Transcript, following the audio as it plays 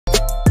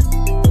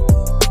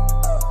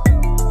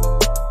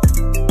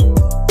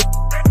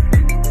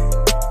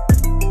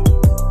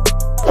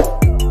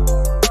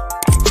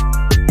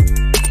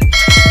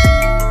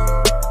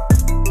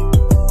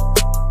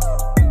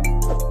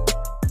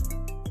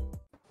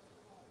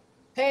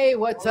Hey,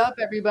 what's up,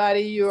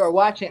 everybody? You are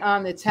watching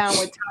On the Town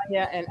with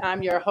Tanya, and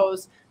I'm your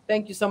host.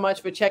 Thank you so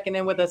much for checking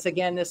in with us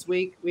again this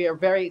week. We are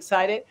very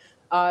excited.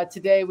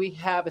 Today, we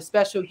have a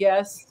special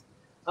guest.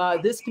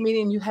 This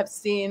comedian you have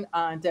seen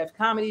on Def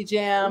Comedy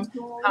Jam,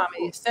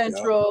 Comedy Yep.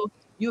 Central.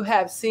 You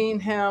have seen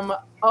him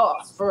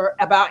for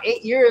about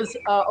 8 years,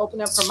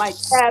 open up for Mike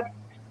Epps,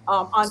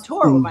 on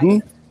tour with Mike Mm-hmm.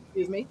 Epps,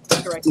 excuse me,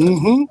 correct me.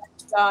 Mm-hmm.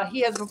 He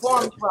has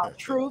performed throughout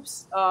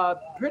troops,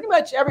 pretty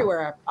much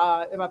everywhere,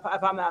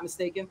 if I'm not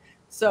mistaken.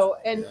 So,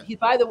 and Yeah. he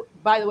by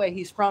the way,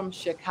 he's from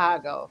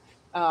Chicago.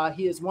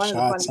 He is one of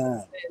the Shot funniest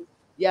time. men.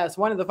 Yes,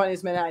 one of the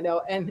funniest men I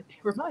know, and he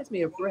reminds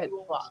me of Red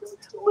Fox.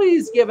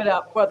 Please give it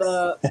up for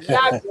the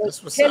fabulous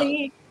That's what's up.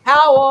 Kenny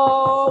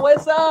Howell.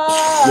 What's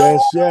up?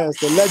 Yes, yes,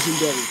 the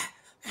legendary.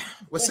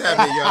 What's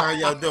happening, y'all? How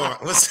y'all doing?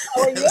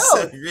 How are What's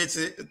up, you?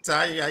 Richard?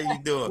 Tanya, how you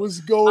doing? What's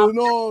I'm going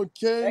on,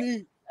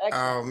 Kenny?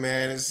 Oh excellent.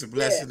 man, it's a Yeah.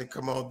 blessing to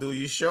come on do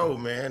your show,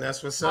 man.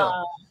 That's what's up.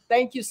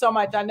 Thank you so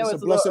much. I know It's a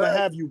it's a little blessing to early.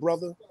 have you,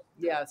 brother.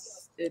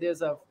 Yes, it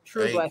is a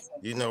true Hey,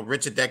 blessing.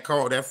 Richard,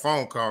 that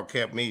phone call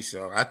kept me.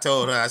 So I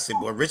told her, I said,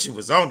 "Boy, Richard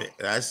was on it."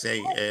 I say,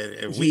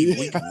 and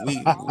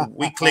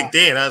we clicked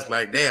in. I was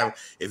like, "Damn,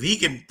 if he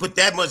can put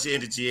that much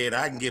energy in,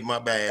 I can get my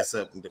ass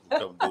up and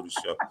come do the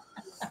show."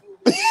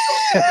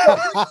 So,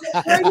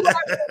 where are you at?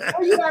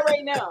 Where are you at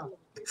right now?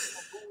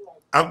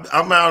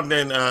 I'm out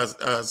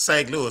in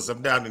St. Louis.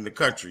 I'm down in the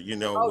country,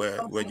 Oh, where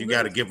from St. you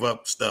got to Louis. give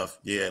up stuff.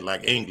 Yeah,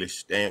 like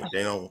English. They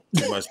don't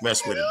too much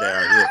mess with it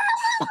down here.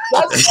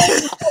 That's funny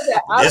you said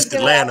that. I This was the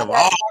gonna land ask of that.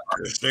 all.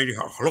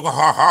 Look at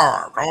how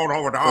hard going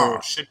over Uh,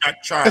 there. Sit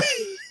that chart.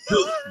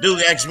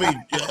 Dude asked me,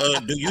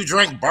 "Do you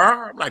drink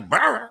bar?" I'm like,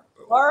 "Bar?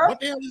 Or What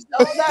the hell is that?"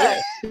 what's Yeah,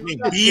 that? I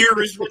mean,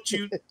 beer is what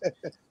you.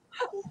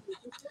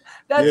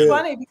 That's Yeah, yeah.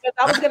 funny because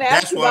I was gonna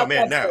ask that's you where about I'm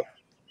at that now. bit.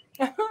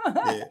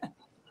 Yeah,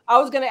 I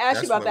was gonna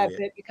ask you that's about where we that at.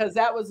 bit because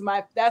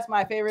that's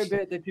my favorite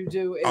bit that you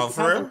do in Oh, the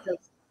for country real?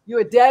 because you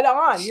were dead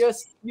on.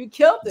 You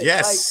killed it.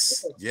 Like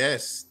Yes,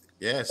 yes,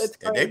 yes, it's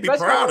and they great, be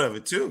especially proud of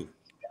it too.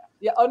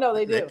 yeah. Oh no,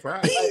 they They do.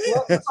 proud. Like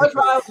the first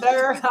while I was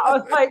there, I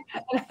was like,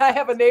 and I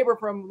have a neighbor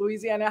from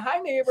Louisiana. Hi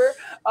neighbor.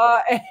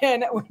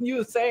 And when you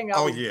were saying, I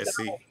Oh was yeah,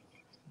 see.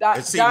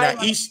 And see now dying.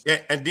 East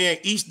and then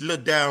East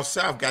little down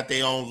south got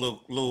their own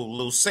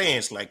little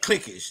sayings like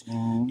cliquish.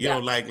 Mhm. Yeah.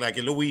 Like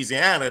in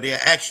Louisiana, they'll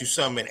ask you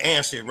something and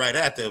answer it right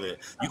after it.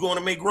 You going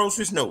to make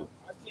groceries? No.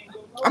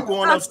 I'm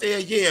going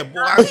upstairs. Yeah, boy.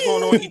 I was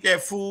going to eat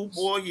that food,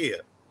 boy. Yeah.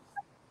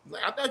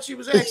 Like, I thought you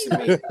was asking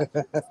me.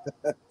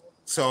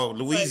 So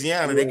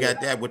Louisiana, they Yeah,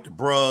 got that with the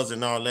bras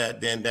and all that.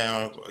 Then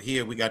down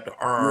here we got the yeah.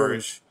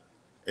 R's.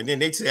 And then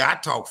they say I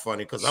talk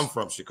funny because I'm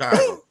from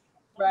Chicago.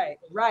 Right,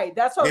 right.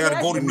 That's what I They was ought to gonna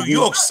ask go you. to New Hmm.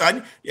 York,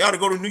 son. You ought to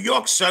go to New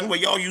York, son, where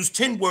y'all use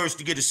 10 words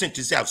to get a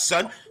sentence out,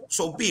 son.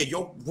 So be it.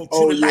 Yo, true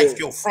Oh to yeah. life,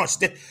 yo, front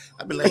step.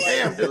 I'd be like, Right.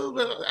 damn, dude,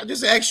 I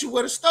just asked you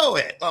where the store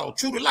at. Oh,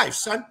 true to life,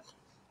 son.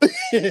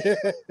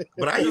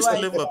 But I You're used to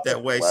right. live up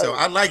that way. So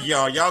Right. I like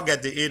y'all. Y'all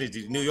got the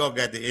energy. New York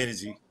got the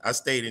energy. I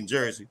stayed in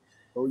Jersey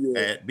Oh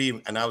yeah.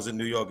 and I was in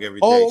New York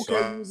every day. Oh, So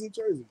okay. You was in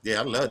Jersey. yeah,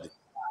 I loved it.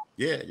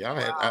 Yeah, y'all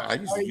had I Wow.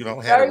 used to, Very,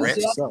 had a very That's rats,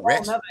 what's that's a up. whole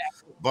rats, nother.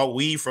 bought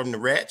weed from the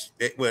rats.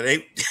 They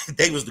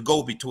they was the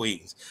go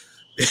betweens.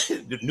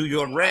 The New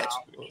York rats.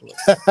 Wow.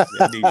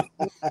 I need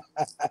it.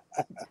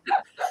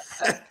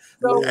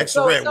 So Yeah. Ask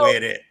the so rat so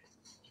where it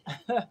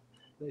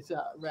they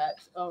shot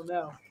rats. Oh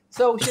no.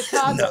 So at.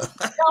 Chicago. No.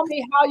 Tell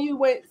me how you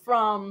went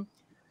from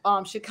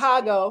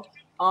Chicago,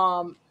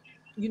 um,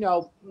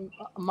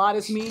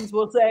 modest means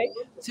we'll say,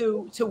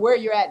 to where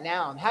you're at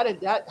now. How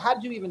did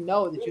you even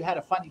know that you had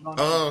a funny bone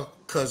in you?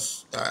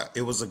 Cause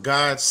it was a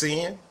God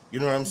sin. You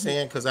know what I'm Mhm.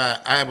 saying? Cause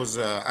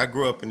I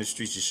grew up in the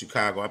streets of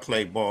Chicago. I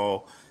played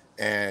ball,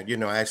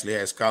 and I actually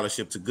had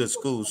scholarship to good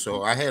schools,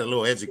 so I had a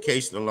little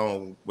education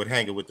along with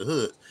hanging with the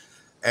hood.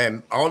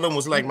 And all of them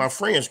was like my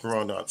friends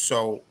growing up.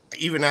 So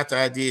even after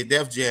I did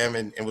Def Jam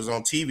and was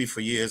on TV for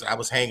years, I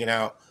was hanging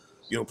out,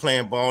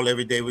 playing ball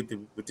every day with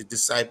the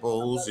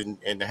disciples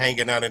and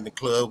hanging out in the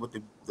club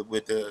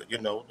with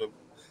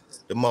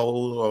the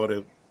mole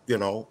or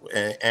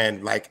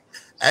and like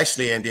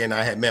actually, and then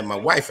I had met my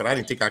wife and I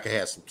didn't think I could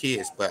have some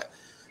kids, but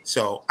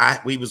so I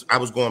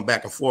was going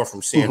back and forth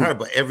from seeing her,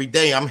 but every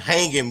day I'm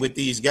hanging with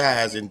these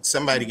guys and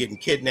somebody getting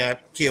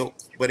kidnapped, killed,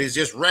 but it's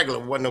just regular,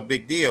 wasn't no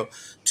big deal.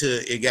 Till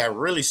it got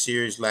really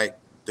serious, like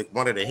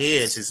one of the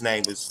heads, his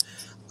name was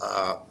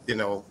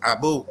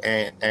Abu,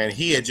 and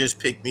he had just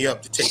picked me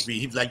up to take me.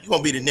 He was like, "You're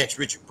gonna be the next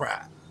Richard Pryor,"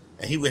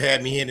 and he would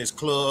have me in his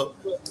club,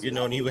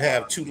 and he would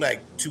have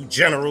two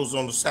generals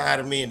on the side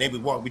of me, and they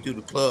would walk me through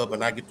the club,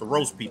 and I get to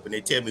roast people, and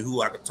they tell me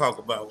who I could talk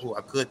about, who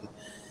I couldn't.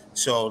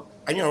 So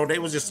they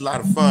was just a lot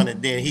of fun,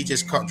 and then he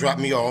just dropped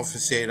me off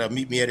and said,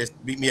 meet me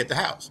at the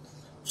house."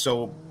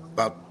 So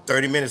about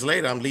 30 minutes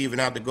later, I'm leaving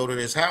out to go to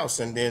this house,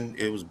 and then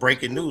it was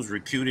breaking news: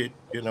 reputed,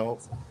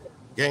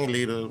 gang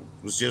leader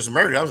was just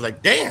murdered. I was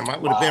like, damn, I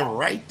would have been Wow.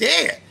 right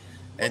there.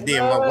 And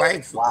then my What?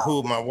 wife,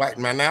 Wow.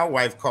 my now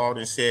wife called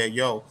and said,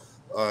 yo,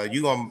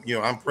 you gonna,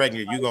 I'm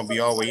pregnant, you're gonna be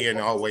all the way in,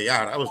 all the way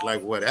out. I was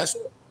like, well, that's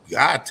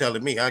God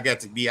telling me I got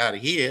to be out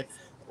of here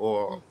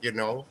or you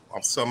know,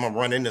 I'm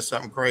running into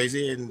something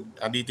crazy and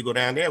I need to go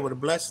down there where the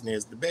blessing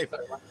is, the baby.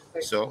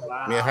 So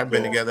me and her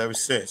been together ever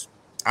since.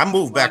 I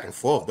moved back and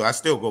forth though. I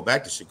still go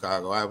back to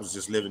Chicago. I was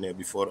just living there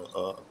before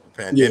the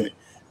pandemic,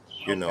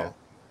 you know.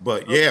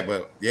 But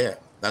yeah,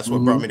 that's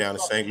what brought me down to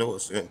St.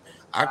 Louis, and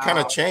I kind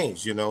of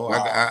changed, you know.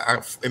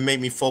 It made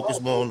me focus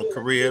more on the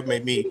career,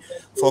 made me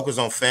focus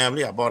on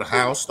family. I bought a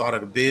house,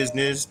 started a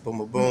business, boom,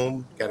 boom,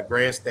 boom, got a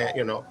grandstand,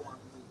 you know.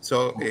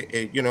 So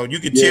you know, you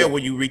can tell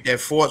when you reach that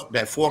fork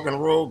in the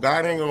road.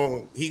 God ain't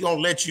gonna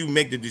let you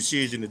make the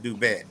decision to do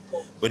bad,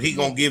 but he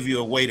gonna give you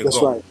a way to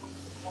go.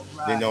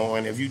 Right. You know,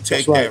 and if you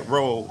take that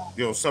road,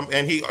 you know,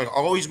 and he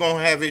always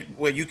gonna have it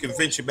where you can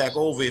venture back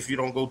over if you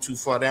don't go too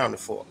far down the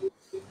fork.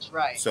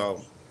 Right.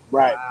 So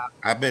Right.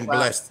 I've been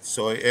blessed.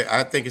 So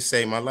I think it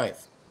saved my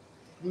life.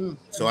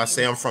 So I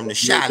say I'm from the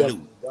Shiloh.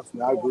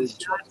 Definitely, I agree.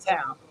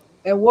 Town.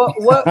 And what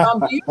do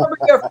you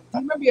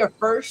remember your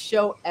first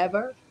show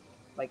ever?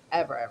 Like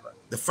ever.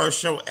 The first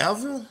show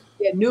ever?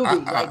 Yeah,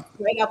 newbie, like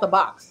right out the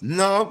box.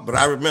 No, but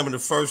I remember the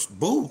first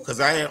boo because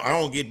I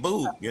don't get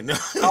booed, you know.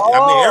 Oh.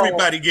 I mean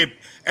everybody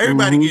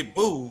get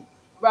booed,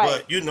 right.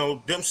 But you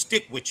know, them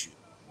stick with you.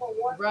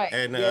 Right.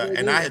 And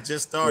and I had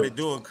just started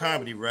doing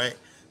comedy, right?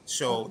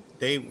 So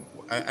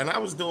and I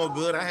was doing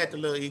good. I had the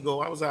little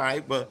ego. I was all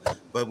right,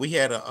 but we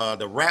had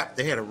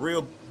they had a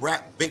real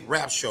big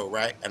rap show,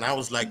 right? And I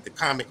was like the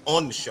comic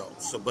on the show.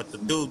 So but the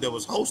dude that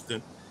was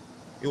hosting,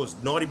 it was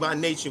Naughty by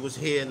Nature was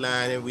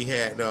headlining. We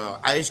had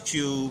Ice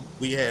Cube.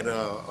 We had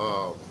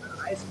my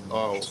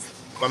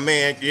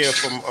man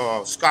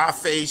from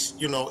Scarface.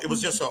 You know, it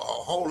was just a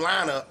whole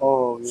lineup.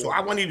 Oh, yeah. So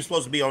I wasn't even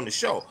supposed to be on the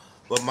show.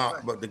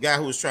 But the guy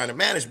who was trying to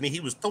manage me,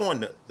 he was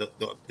throwing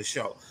the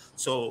show.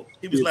 So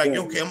he was like,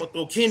 okay, I'm gonna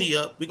throw Kenny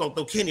up. We're gonna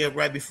throw Kenny up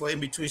right before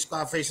in between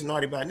Scarface and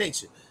Naughty by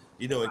Nature.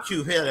 You know, and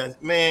Q Hill,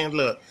 man,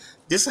 look,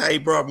 this is how he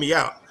brought me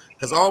out.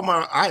 Cause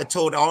I had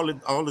told all the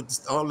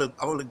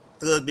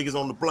thug niggas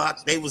on the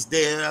block, they was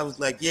there. I was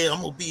like, yeah,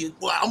 I'm gonna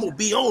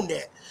be on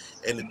that.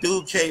 And the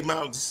dude came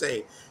out and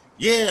say,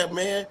 yeah,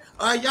 man,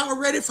 are y'all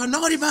ready for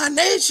Naughty by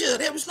Nature?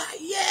 They was like,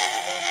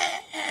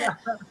 yeah.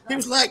 He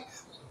was like,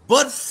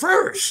 but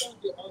first,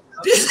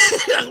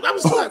 I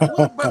was like,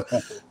 what, bro?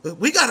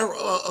 We got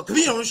a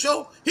comedian on the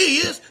show. Here he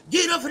is.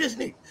 Get up for this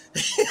nigga.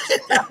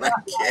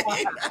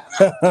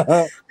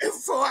 And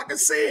before I could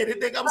say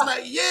anything, I was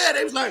like, yeah.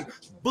 They was like,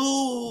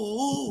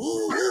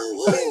 boo.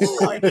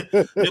 Like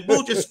the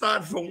boo just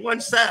started from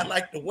one side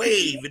like the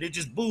wave, and it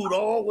just booed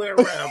all the way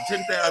around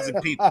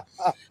 10,000 people.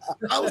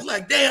 I was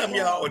like, damn,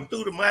 y'all. And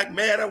threw the mic,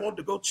 mad. I wanted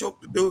to go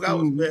choke the dude. I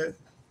was mad.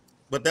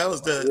 But that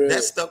was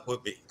that stuck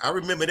with me. I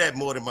remember that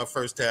more than my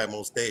first time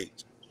on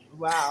stage.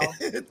 Wow.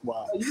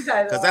 Wow.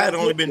 Because I had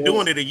only been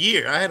doing it a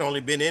year. I had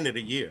only been in it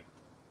a year.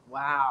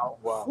 Wow.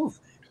 Oof.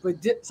 But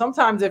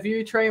sometimes if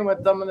you train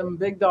with some of them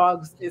big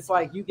dogs, it's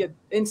like you get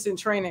instant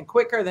training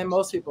quicker than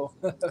most people.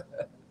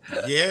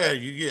 Yeah,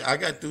 I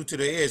got through to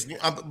the edge.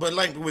 But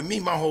like with me,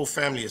 my whole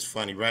family is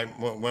funny, right?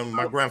 When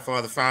my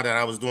grandfather found out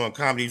I was doing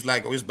comedy, he's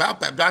like, it's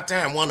about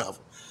time one of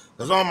them.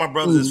 Because all my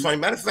brothers is funny.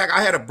 Matter of fact,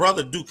 I had a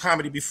brother do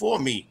comedy before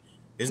me.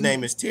 His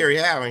name is Terry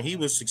Howell, and he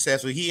was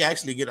successful. He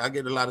actually I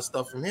get a lot of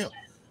stuff from him.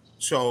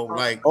 So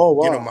like,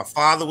 you know, my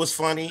father was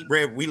funny.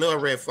 We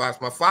love Red Fox.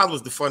 My father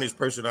was the funniest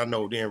person I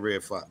know, then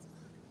Red Fox.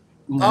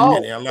 And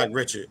I like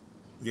Richard.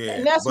 Yeah.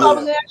 And that's what I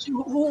was going to ask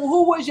you.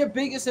 Who was your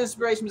biggest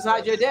inspiration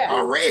besides your dad?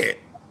 Oh, Red.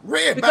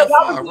 By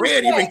far.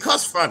 Red even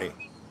cuss funny.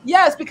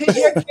 Yes, because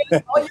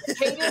all your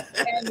cadence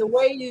and the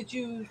way that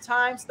you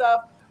time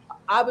stuff,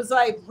 I was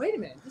like, wait a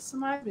minute, this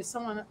reminds me of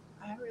someone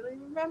I really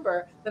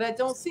remember that I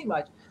don't see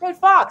much. Red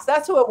Fox,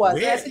 that's who it was.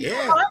 Red,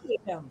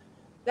 Him.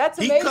 That's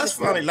amazing. He cuss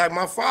funny like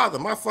my father.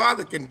 My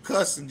father can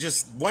cuss and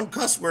just one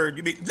cuss word.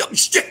 You be no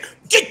shit,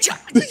 get your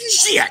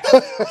shit.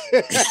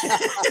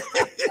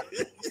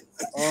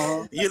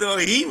 You know,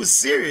 he was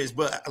serious,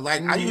 but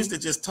like I used to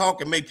just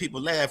talk and make people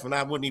laugh, and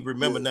I wouldn't even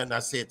remember nothing I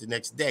said the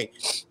next day.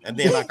 And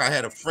then, like, I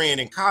had a friend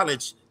in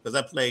college because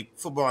I played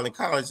football in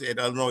college at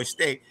Illinois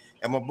State,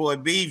 and my boy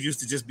Beeve used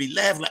to just be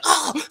laughing like,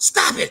 "Oh,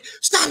 stop it,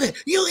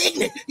 you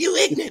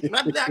ignorant." And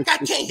I'd be like, I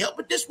can't help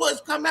it. This what's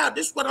come out.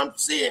 This is what I'm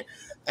seeing,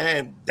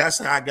 and that's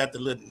how I got the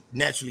little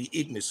naturally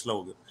ignorant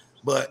slogan.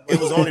 But it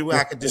was the only way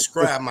I could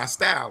describe my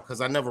style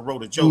because I never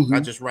wrote a joke. I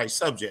just write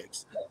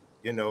subjects.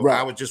 You know,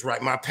 I would just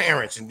write my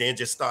parents and then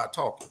just start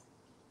talking.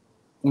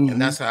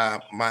 And that's how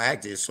my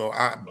act is. So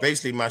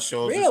basically my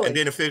shows, and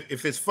then if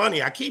it's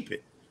funny, I keep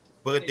it.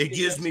 But it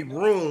gives me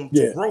room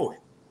to grow it.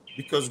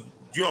 Because,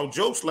 you know,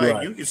 jokes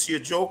like you can see a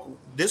joke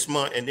this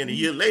month and then a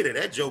year later,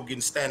 that joke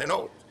getting standing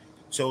over.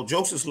 So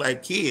jokes is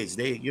like kids.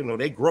 They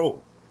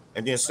grow.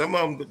 And then some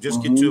of them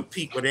just get to a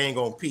peak where they ain't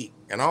gonna peak.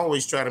 And I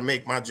always try to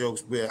make my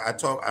jokes where I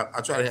try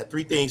to have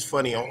three things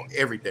funny on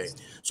everything.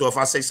 So if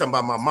I say something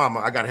about my mama,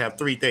 I gotta have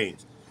three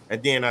things.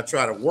 And then I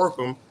try to work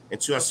them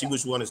until I see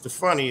which one is the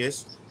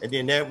funniest. And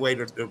then that way,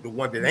 the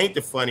one that ain't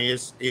the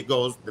funniest, the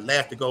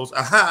laughter goes,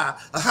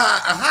 aha,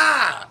 aha,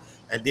 aha.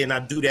 And then I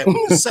do that with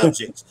the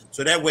subjects.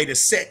 So that way the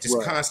set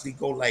just constantly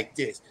go like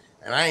this.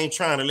 And I ain't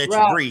trying to let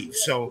you breathe.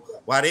 So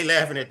Why they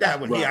laughing at that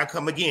one? Here I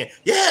come again.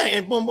 Yeah,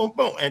 and boom, boom,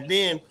 boom. And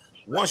then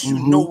once you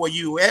Mm-hmm. know where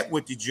you at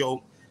with the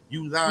joke,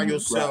 you allow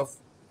yourself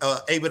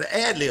able to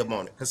ad lib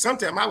on it. Because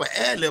sometimes I would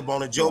ad lib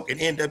on a joke and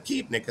end up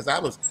keeping it. Because I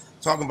was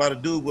talking about a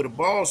dude with a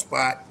bald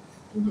spot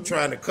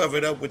trying to cover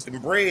it up with them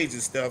braids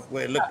and stuff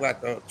where it looked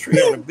like a tree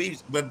on the beach.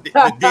 But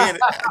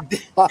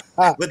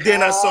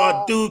then I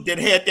saw a dude that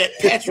had that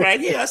patch right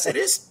here. I said,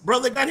 this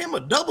brother got him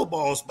a double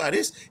bald spot.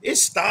 It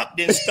stopped,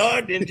 then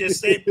started, then just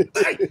said,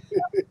 bye.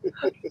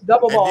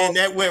 Double ball. And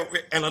then that went,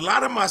 and a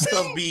lot of my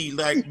stuff be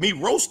like me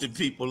roasting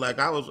people. Like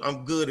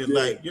I'm good at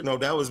like, you know,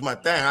 that was my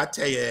thing. I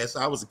tell you, as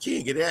I was a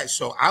king of that.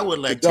 So I would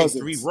like take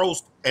 3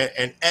 roasts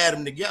and add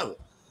them together.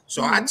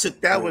 So I took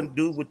that one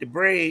dude with the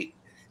braid,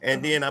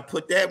 and then I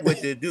put that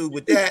with the dude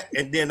with that,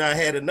 and then I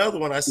had another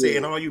one. I say,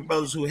 and all you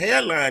brothers who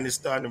hairline is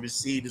starting to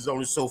recede is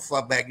only so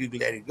far back you can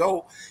let it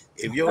go.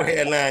 If your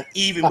hairline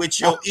even with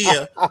your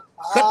ear,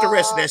 cut the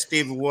rest of that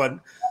Stevie Wonder.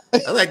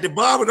 I like the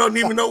barber don't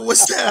even know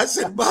what's that. I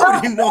said, the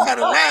barber didn't know how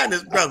to line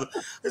this brother.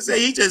 I said,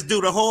 he just do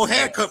the whole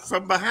haircut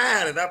from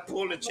behind, and I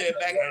pull the chair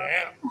back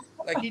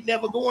like he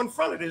never go in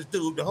front of this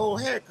dude, the whole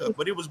haircut.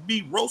 But it was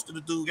me roasting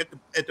the dude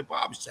at the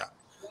barber shop.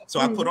 So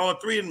I put all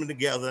 3 of them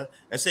together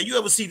and said, you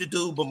ever see the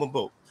dude? Boom, boom,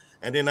 boom.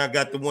 And then I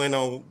got the one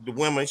on the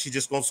women. She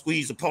just gonna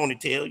squeeze a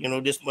ponytail, you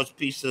know, this much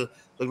piece of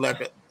look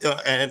like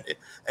a,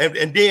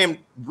 and then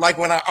like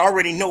when I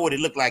already know what it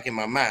looked like in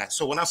my mind.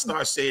 So when I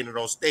start saying it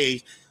on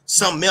stage,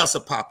 something else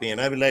will pop in.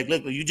 I'll be like,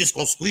 look, you just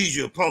gonna squeeze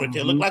your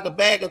ponytail, look like a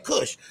bag of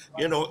Kush.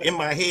 You know, in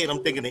my head,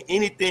 I'm thinking of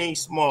anything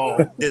small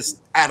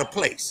that's out of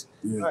place,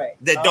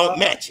 that don't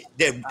match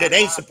it, that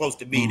ain't supposed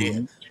to be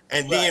there.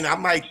 And then I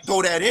might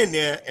throw that in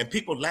there, and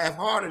people laugh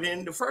harder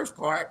than the first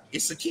part.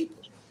 It's a keeper.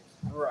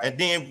 And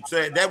then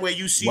so that way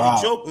you see the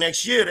joke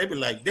next year, they be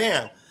like,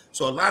 damn.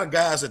 So a lot of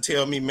guys will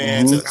tell me,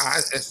 man, it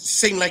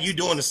seems like you're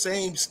doing the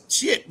same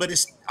shit, but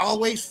it's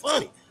always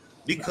funny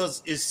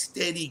because it's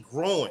steady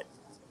growing.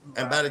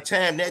 And by the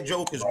time that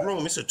joke is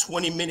groomed, it's a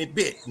 20-minute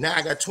bit. Now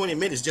I got 20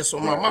 minutes just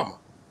on my mama.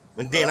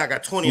 And then I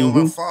got 20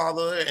 on my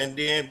father, and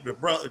then the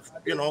brother,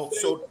 you know,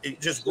 so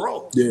it just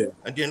grows.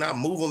 And then I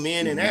move them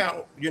in and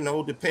out, you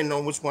know, depending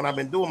on which one I've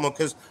been doing.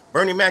 Because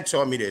Bernie Mac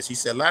taught me this. He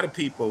said, a lot of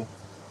people,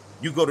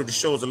 you go to the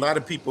shows, a lot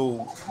of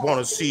people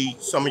want to see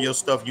some of your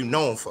stuff you're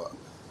known for.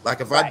 Like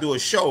if I do a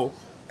show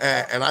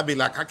and I be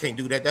like, I can't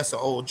do that. That's an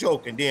old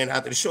joke. And then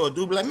after the show, a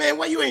dude be like, man,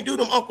 why you ain't do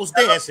them uncles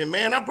dancing,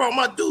 man? I brought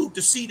my dude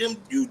to see them.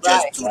 You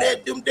just do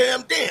them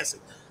damn dancing.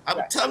 I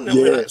was telling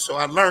them, so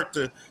I learned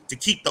to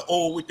keep the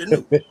old with the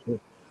new.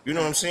 You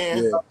know what I'm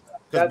saying?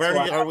 Because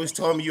Bernie always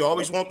told me, you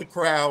always want the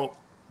crowd.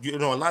 You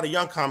know, a lot of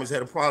young comics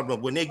had a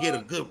problem. When they get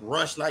a good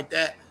rush like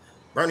that,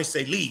 Bernie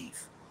say, leave.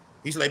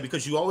 He's like,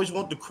 because you always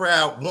want the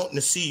crowd wanting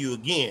to see you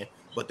again.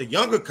 But the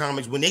younger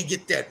comics, when they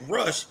get that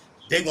rush,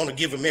 they want to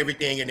give them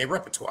everything in their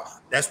repertoire.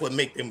 That's what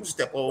make them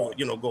step over,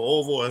 you know, go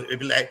over. And it'd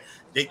be like,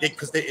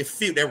 because they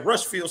feel that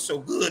rush feels so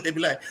good. They'd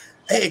be like,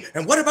 hey,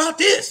 and what about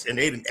this? And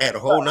they'd add a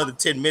whole nother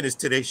 10 minutes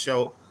to their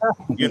show,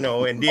 you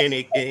know, and then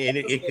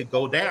it could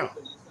go down.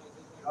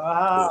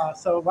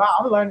 So wow,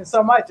 I'm learning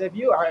so much. If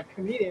you are a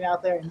comedian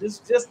out there and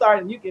just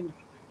starting, you can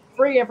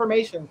free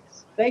information.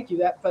 Thank you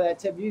for that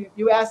tip.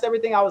 You asked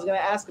everything I was going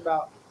to ask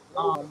about.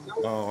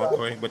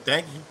 Okay, but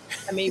thank you.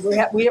 I mean,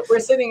 we're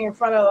sitting in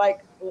front of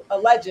like a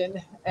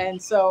legend,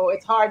 and so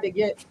it's hard to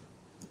get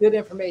good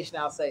information,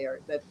 I'll say,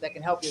 or that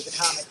can help you as a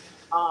comic.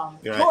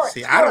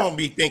 See, I don't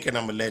be thinking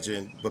I'm a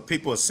legend, but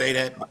people say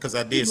that because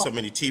I did so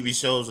many TV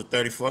shows at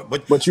 34.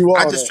 But you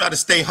are, I just try to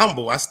stay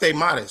humble. I stay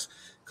modest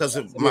because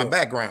of my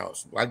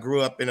backgrounds. I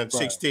grew up in a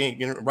 16,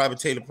 you know, Robert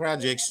Taylor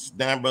Projects,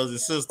 9 brothers and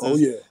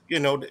sisters. You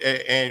know,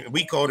 and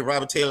we called it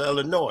Robert Taylor,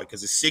 Illinois,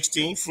 because it's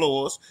 16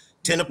 floors,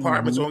 10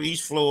 apartments on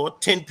each floor,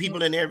 10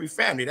 people in every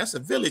family. That's a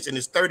village, and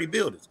it's 30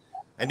 buildings.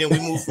 And then we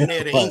moved from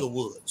there to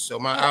Inglewood. So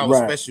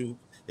our special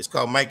is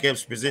called Mike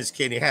Epps Presents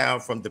Kenny Howell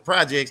from the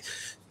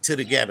projects to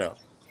the ghetto.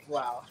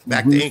 Wow.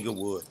 Back to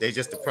Inglewood. They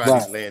just the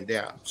projects laying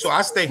down. So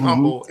I stay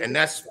humble, and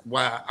that's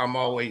why I'm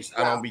always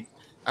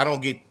I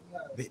don't get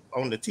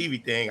on the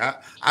TV thing.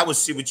 I would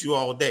sit with you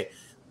all day.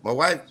 My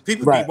wife,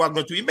 people be walking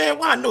up to me, man,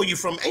 why I know you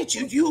from? Ain't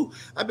you?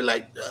 I'd be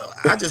like,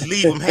 I just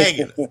leave them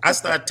hanging. I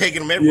start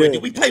taking them everywhere.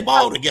 Did we play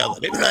ball together?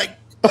 They be like,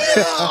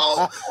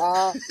 well.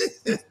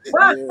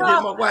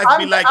 My wife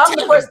be like,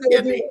 kill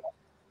him.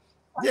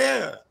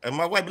 Yeah. And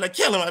my wife be like,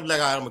 kill him. I'd be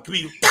like, I'm a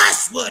comedian.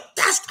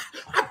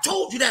 I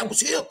told you that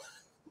was him.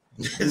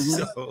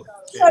 So,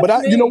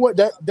 but you know what?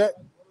 That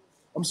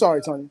I'm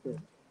sorry, Tanya. Go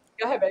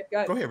ahead, babe.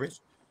 Go ahead, Rich.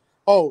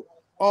 Oh,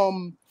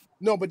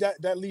 no, but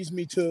that leads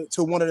me to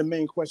one of the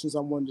main questions I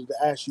wanted to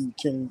ask you,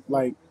 Kenny.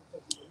 Like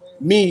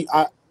me,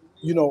 I'm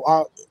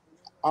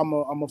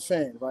a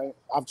fan, right?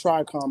 I've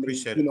tried comedy,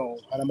 you know,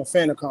 and I'm a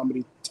fan of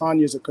comedy.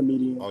 Tanya's a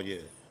comedian. Oh yeah.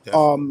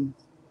 Definitely.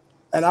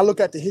 And I look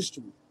at the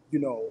history. You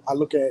know, I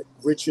look at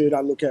Richard,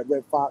 I look at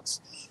Red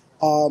Fox.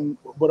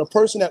 But a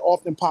person that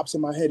often pops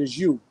in my head is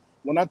you.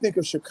 When I think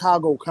of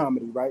Chicago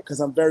comedy, right? Because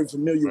I'm very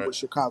familiar with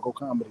Chicago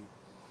comedy.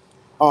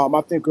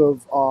 I think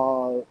of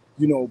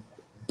you know,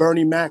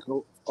 Bernie Mac,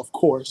 of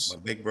course. My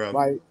big brother.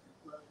 Right?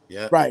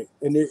 Yeah. Right.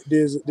 And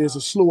there's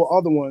a slew of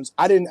other ones.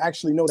 I didn't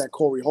actually know that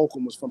Corey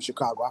Holcomb was from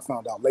Chicago. I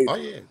found out later. Oh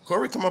yeah,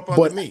 Corey come up under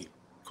But me.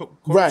 Corey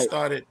right.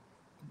 started,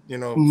 a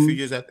few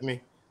years after me.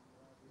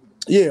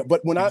 Yeah,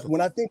 but when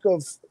I think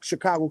of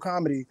Chicago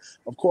comedy,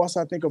 of course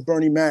I think of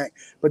Bernie Mac.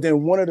 But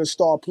then one of the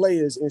star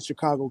players in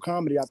Chicago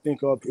comedy I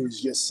think of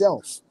is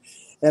yourself.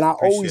 And I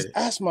always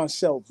ask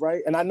myself,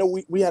 right? And I know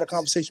we had a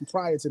conversation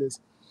prior to this.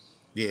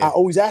 Yeah. I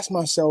always ask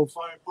myself,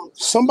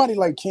 somebody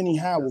like Kenny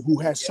Howell, who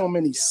has so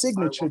many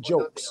signature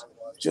jokes,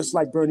 just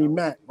like Bernie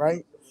Mac,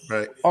 right?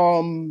 Right.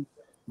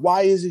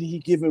 Why isn't he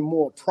given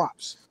more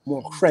props,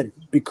 more credit?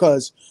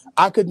 Because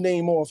I could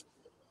name off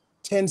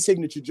 10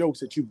 signature jokes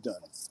that you've done.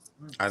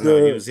 I know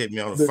you was hitting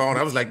me on the phone.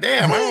 I was like,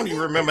 damn, I don't even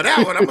remember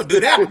that one. I'm gonna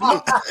do that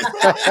one.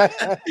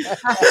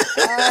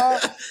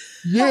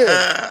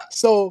 Yeah.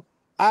 So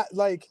I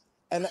like,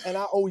 and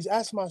I always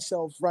ask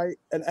myself, right?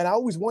 And I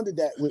always wondered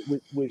that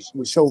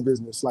with show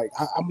business. Like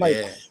I'm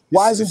like,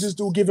 why isn't this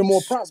dude giving more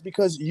props?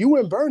 Because you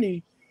and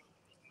Bernie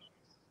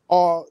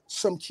are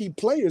some key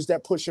players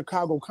that put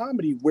Chicago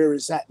comedy where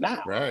it's at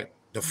now. Right.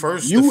 The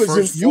first four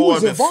to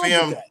to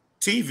film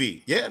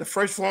TV. Yeah, the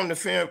first four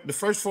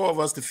of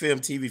us to film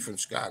TV from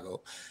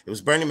Chicago. It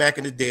was Bernie Mac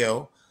and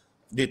Adele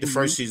did the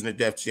first season of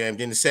Def Jam.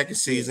 Then the second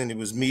season, it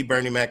was me,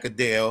 Bernie Mac,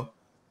 Adele,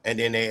 and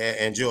then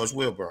and George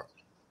Wilbur.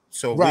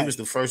 So we was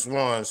the first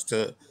ones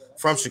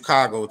from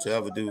Chicago to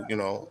ever do,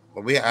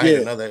 I had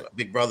another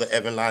big brother,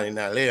 Evan Lonnie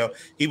Naleo.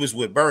 He was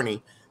with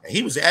Bernie, and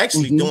he was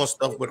actually doing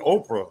stuff with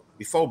Oprah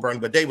before Bernie,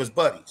 but they was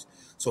buddies.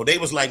 So they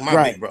was like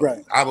my big brother.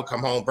 Right. I would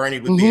come home, Bernie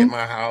would be at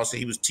my house, and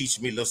he was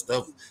teaching me little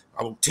stuff.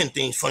 I would 10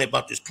 things funny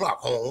about this clock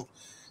home.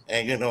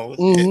 And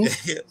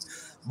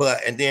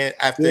but and then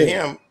after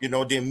him,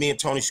 then me and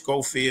Tony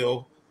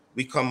Schofield,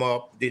 we come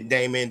up, then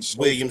Damon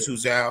Williams,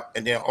 who's out,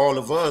 and then all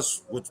of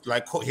us would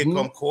like here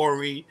come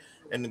Corey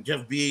and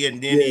Jeff B, and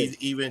then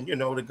even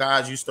the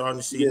guys you starting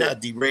to see now,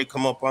 D-Ray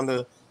come up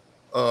under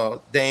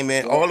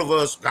Damon, all of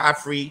us,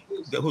 Godfrey,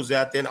 who's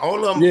out there, and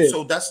all of them.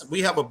 So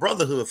we have a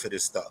brotherhood for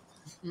this stuff.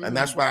 And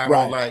that's why I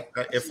don't like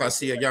if I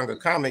see a younger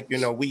comic,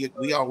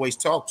 we always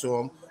talk to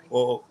them,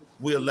 or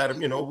we'll let them,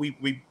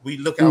 we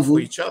look out for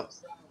each other.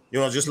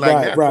 Just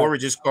like that. Corey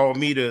just called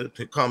me to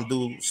come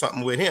do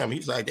something with him.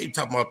 He's like, they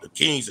talking about the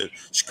kings of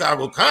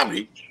Chicago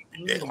comedy.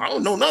 I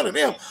don't know none of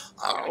them.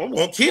 I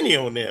want Kenny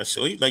on there.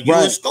 So he's like, you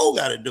and Sko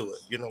got to do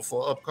it,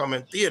 for an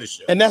upcoming theater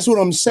show. And that's what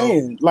I'm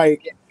saying.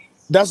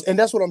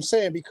 That's what I'm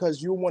saying,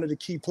 because you're one of the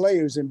key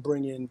players in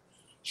bringing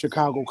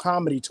Chicago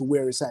comedy to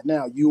where it's at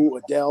now. You,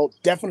 Adele,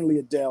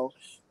 definitely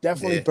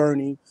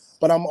Bernie.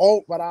 But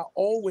I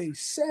always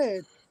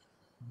said,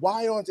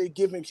 why aren't they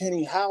giving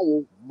Kenny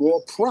Howell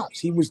more props?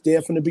 He was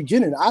there from the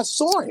beginning. I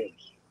saw him.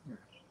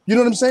 You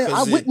know what I'm saying?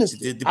 I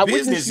witnessed it. The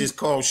business is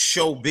called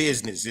show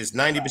business. It's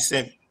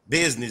 90%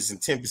 business and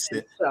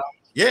 10%.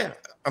 Yeah.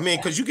 I mean,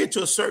 because you get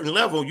to a certain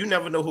level, you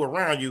never know who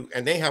around you,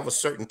 and they have a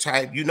certain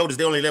type. You notice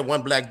they only let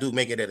one black dude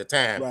make it at a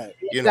time. Right.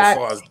 As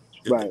far as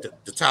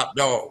the top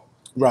dog.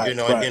 Right. And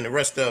then the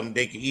rest of them,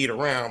 they can eat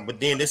around. But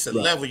then it's a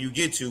level you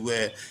get to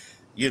where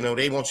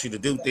they want you to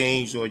do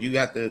things, or you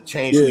got to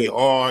change who you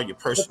are. Your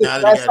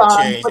personality got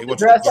to change. They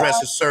want you to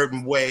dress a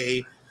certain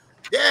way.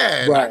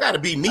 Yeah, and I got to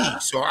be me.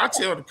 So I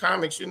tell the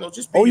comics,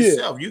 just be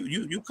yourself.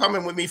 You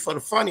coming with me for the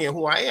funny and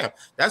who I am.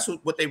 That's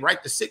what they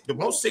write the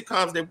most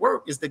sitcoms that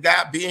work is the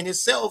guy being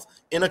himself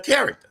in a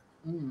character.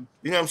 You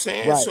know what I'm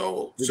saying? Right.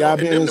 So and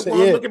then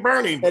look at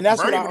Bernie. And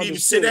that's Bernie what would even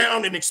sit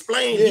down and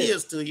explain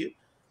his to you.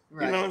 You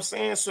know what I'm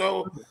saying?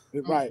 So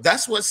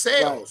that's what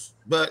sells.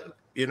 But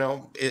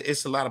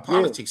it's a lot of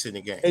politics in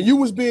the game. And you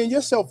was being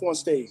yourself on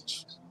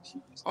stage.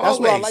 That's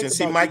what I like about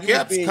see, Mike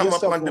Epps come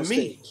up under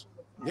me.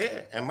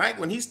 Yeah, and Mike,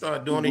 when he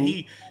started doing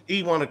it,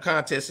 he won a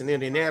contest in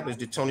Indianapolis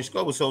that Tony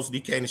Sko was hosting.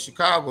 He came to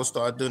Chicago,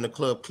 started doing the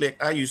Club Click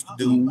I used to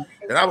do,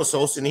 that I was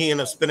hosting. He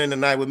ended up spending the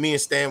night with me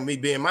and staying with me,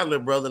 being my little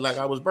brother, like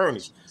I was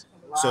Bernie's.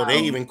 Wow. So they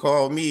even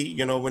called me,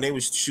 when they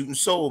was shooting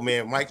Soul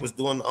Man. Mike was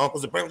doing the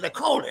Uncles of Bernie, was like,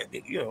 call that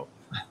nigga,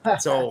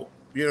 So,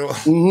 we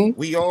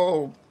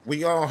all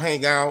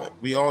hang out,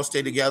 we all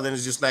stay together, and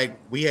it's just like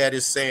we had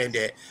this saying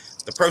that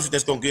the person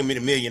that's gonna give me the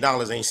 $1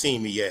 million ain't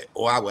seen me yet,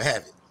 or I will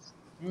have it.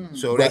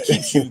 So that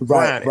keeps you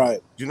grinding. Right.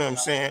 You know what I'm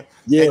saying?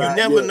 Yeah. And you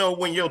never know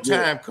when your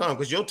time comes,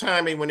 because your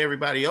time ain't when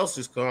everybody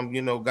else's come.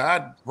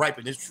 God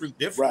ripened his fruit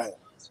different. Right.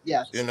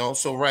 Yeah.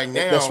 So right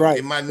now,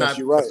 it might not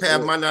the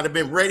path might not have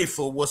been ready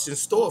for what's in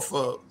store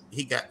for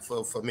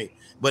me.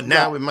 But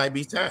now it might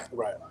be time.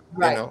 Right.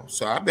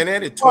 So I've been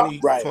at it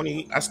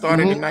 20. I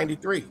started in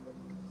 93.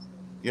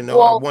 I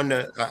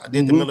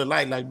did the Miller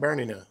Lite like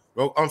Bernie now.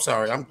 Oh, I'm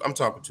sorry. I'm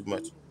talking too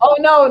much. Oh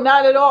no,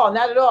 not at all.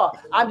 Not at all.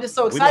 I'm just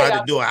so excited. We might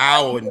have to do an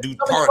hour and do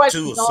part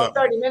 2 or something.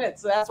 30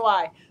 minutes, so that's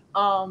why.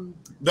 No,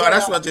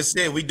 that's what I just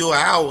said. We do an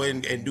hour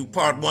and do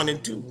part 1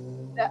 and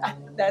 2.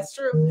 That's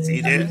true.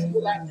 See this?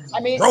 I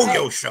mean,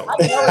 rodeo show. No,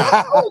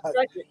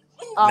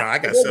 I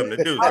got something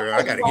to do, girl.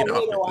 I got to get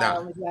off it now.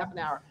 Only half an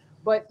hour.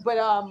 But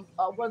I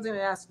was going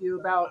to ask you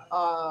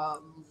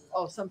about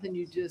something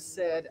you just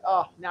said.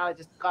 Oh, now I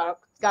just got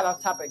got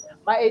off topic.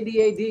 My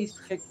ADHD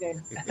kicked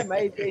in.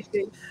 My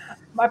ADHD.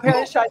 My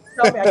parents tried to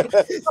tell me I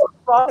couldn't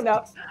strong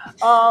enough.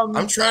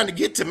 I'm trying to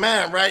get to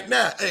mine right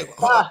now. Hey,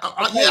 yeah,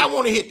 Hey. I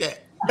want to hit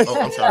that.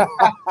 Oh, I'm sorry.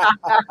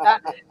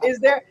 Is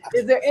there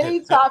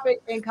any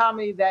topic in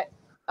comedy that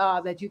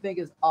you think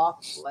is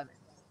off limits?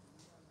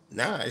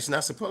 Nah, it's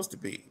not supposed to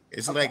be.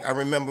 It's Okay. like I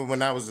remember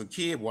when I was a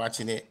kid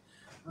watching it,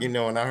 and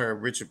I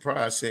heard Richard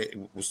Pryor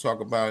was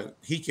talking about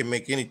he can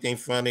make anything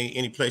funny,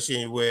 any place,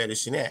 anywhere,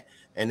 this and that.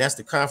 And that's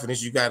the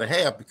confidence you got to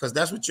have because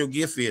that's what your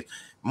gift is.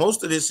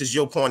 Most of this is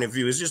your point of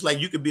view. It's just like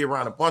you could be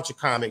around a bunch of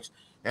comics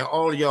and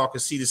all of y'all can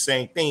see the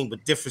same thing,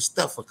 but different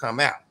stuff will come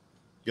out.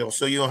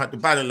 So you don't have to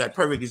buy it. Like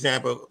perfect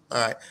example,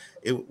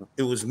 it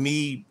was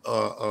me,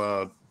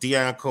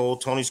 Deion Cole,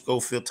 Tony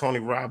Schofield, Tony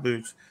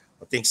Roberts.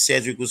 I think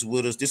Cedric was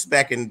with us. This is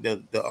back in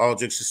the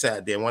Aldrich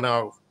Society. Then one of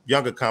our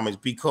younger comics,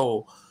 B.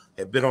 Cole,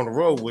 had been on the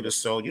road with us.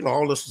 So,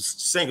 all this was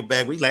singing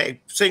back. We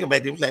like singing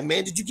back. They was like,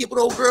 man, did you get with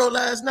old girl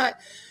last night?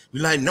 We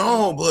like,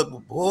 no, but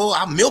boy,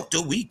 I milked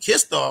her. We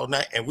kissed all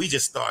night. And we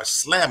just started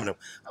slamming them.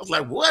 I was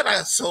like, what?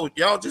 So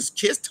y'all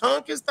just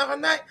tongue kissed all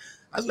night?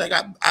 I was like,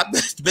 I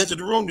bet to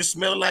the room just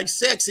smelled like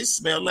sex. It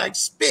smelled like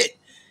spit.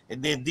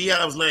 And then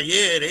Dion was like,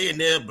 yeah, they in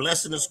there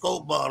blessing the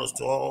scope bottles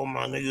to all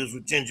my niggas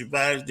with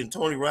gingivitis. Then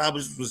Tony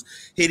Roberts was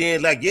hit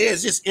in like, yeah,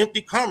 it's just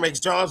empty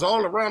Carmex jars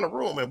all around the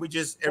room.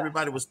 And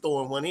everybody was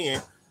throwing one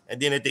in.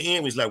 And then at the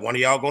end, we was like, one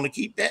of y'all going to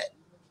keep that?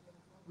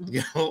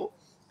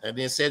 And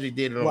then Cedric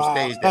did it on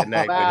stage that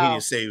night, but he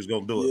didn't say he was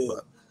going to do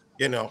it.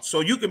 But, so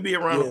you can be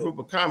around a group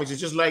of comics.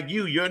 It's just like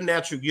your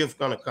natural gift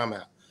going to come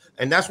out.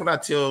 And that's what I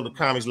tell the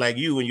comics like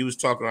you when you was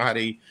talking about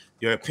how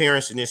your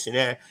appearance and this and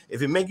that.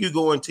 If it make you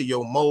go into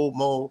your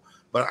mode,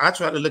 but I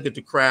try to look at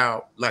the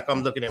crowd like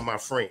I'm looking at my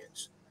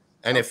friends.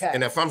 And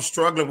if I'm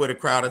struggling with a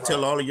crowd, I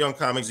tell all the young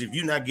comics, if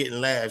you're not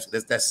getting laughs,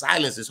 that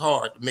silence is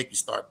hard to make you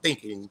start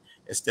thinking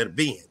instead of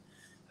being.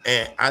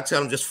 And I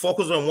tell them just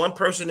focus on one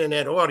person in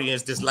that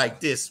audience that's like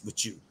this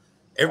with you.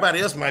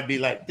 Everybody else might be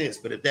like this,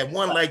 but if that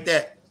one like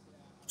that,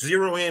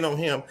 zero in on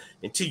him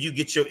until you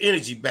get your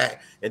energy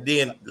back. And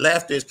then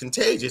laughter is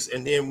contagious.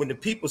 And then when the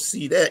people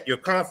see that, your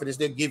confidence,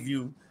 they'll give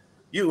you.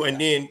 And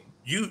then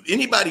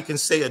anybody can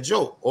say a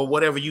joke or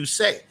whatever you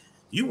say.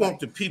 You want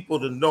the people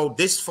to know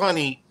this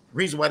funny.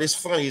 Reason why this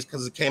funny is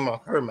because it came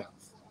out her mouth.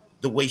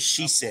 The way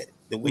she said it,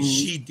 the way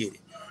she did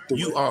it.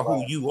 You are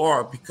who you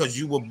are because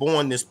you were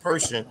born this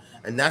person.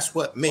 And that's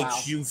what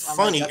makes you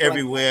funny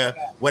everywhere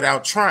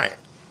without trying.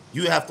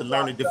 You have to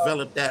learn to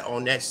develop that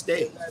on that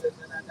stage.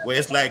 Where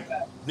it's like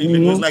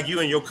it was like you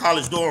in your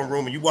college dorm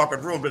room and you walk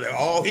in the room, but like,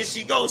 oh, here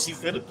she goes, she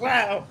feel the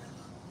cloud.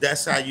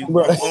 That's how you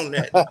own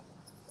that,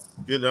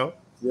 Yeah.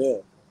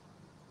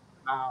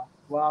 Wow.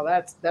 Well,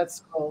 that's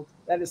gold.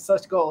 That is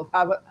such gold.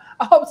 I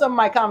hope some of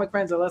my comic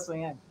friends are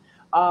listening in.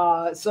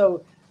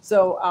 So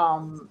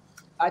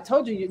I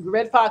told you,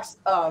 Red Fox.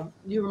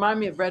 You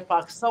remind me of Red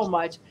Fox so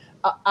much.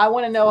 I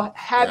want to know: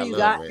 have you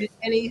gotten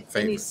any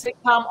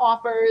sitcom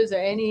offers or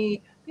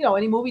any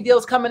movie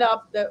deals coming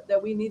up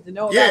that we need to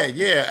know about?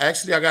 Yeah.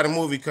 Actually, I got a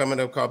movie coming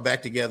up called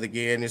Back Together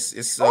Again.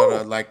 It's sort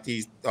of like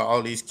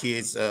all these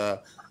kids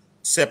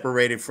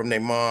separated from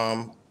their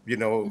mom,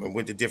 and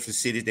went to different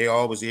cities. They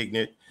always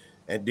ignorant.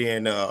 And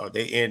then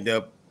they end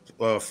up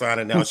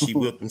finding out she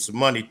whipped them some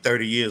money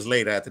 30 years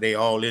later after they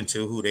all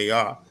into who they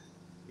are,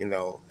 and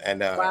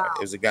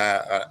it was a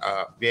guy,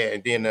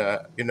 and then, I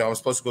was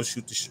supposed to go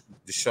shoot the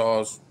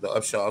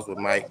Upshaws with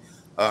Mike.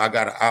 I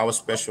got an hour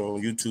special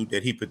on YouTube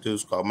that he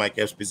produced called Mike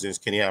Epps Presents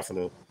Kenny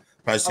Avenue.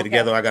 Project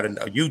together. I got a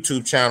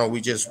YouTube channel.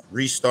 We just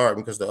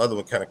restarting because the other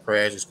one kind of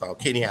crashed. It's called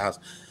Kenny House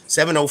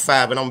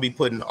 705. And I'm gonna be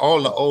putting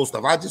all the old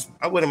stuff. I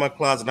went in my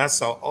closet and I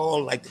saw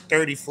all like the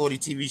 30, 40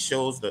 TV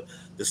shows, the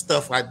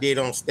stuff I did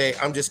on stage.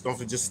 I'm just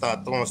gonna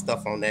start throwing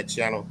stuff on that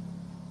channel,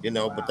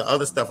 but the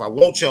other stuff I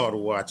want y'all to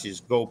watch is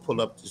go pull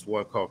up this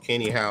one called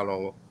Kenny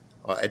Howell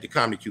on at the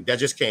Comedy Cube. That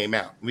just came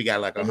out. We got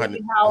like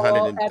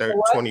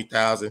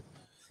 120,000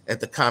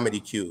 at the Comedy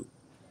Cube.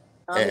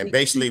 And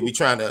basically, we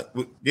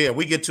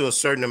get to a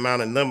certain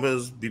amount of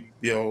numbers.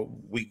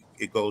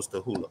 It goes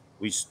to Hula.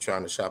 We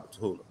trying to shop it to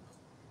Hula.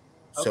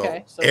 So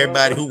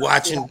everybody who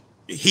watching,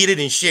 hit it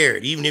and share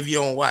it. Even if you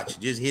don't watch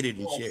it, just hit it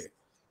and share it.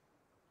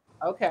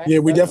 Okay. Yeah,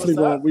 we definitely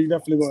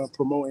gonna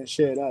promote and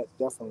share that.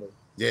 Definitely.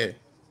 Yeah.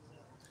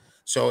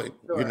 So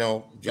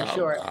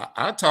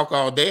I'll talk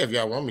all day if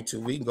y'all want me to.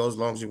 We can go as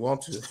long as you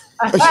want to.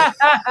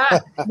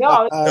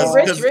 No,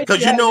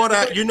 because you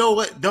know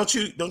what?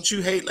 Don't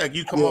you hate like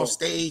you come on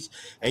stage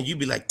and you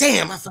be like,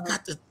 damn, I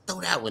forgot to throw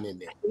that one in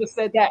there. You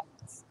said that.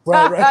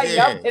 Right.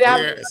 It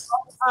happens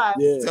all the time.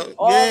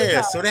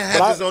 So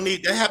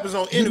that happens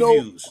on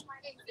interviews.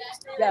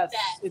 Yes,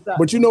 it does.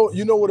 But you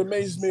know what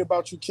amazes me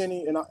about you,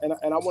 Kenny, and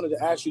I wanted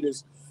to ask you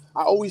this.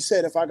 I always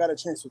said if I got a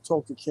chance to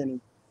talk to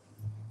Kenny,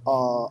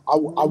 I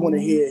want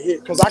to hear it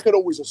because I could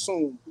always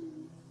assume.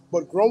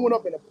 But growing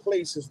up in a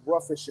place as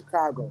rough as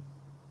Chicago,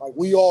 like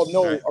we all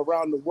know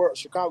around the world,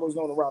 Chicago's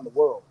known around the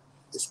world.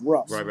 It's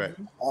rough. Right.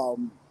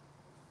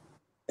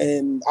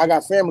 And I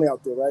got family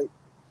out there, right?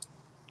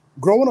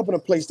 Growing up in a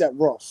place that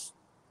rough,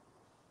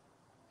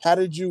 how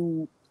did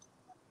you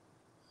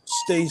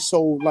stay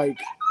so like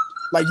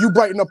you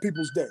brighten up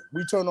people's day?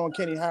 We turn on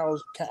Kenny Howell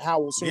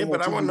Yeah,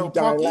 but I TV, wasn't no we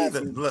die punk either.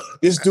 laughing. Look,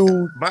 This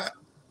dude.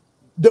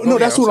 Go No,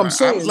 ahead, that's I'm what I'm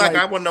sorry. I saying. was like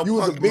I wasn't no you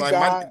was a punk. big Like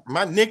guy.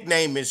 my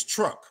nickname is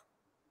Truck,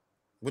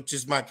 which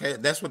is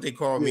that's what they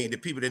call me. Yeah. The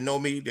people that know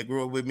me, that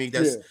grew up with me,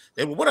 Yeah.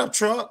 they what up,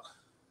 Truck?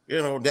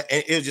 You know, and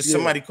it was just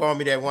somebody called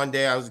me that one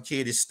day. I was a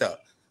kid, it stuck.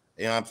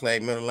 You know, I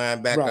played middle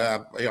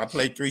linebacker. Right. I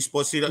played 3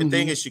 sports. See, the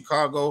thing is,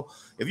 Chicago,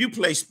 if you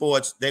play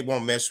sports, they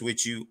won't mess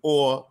with you.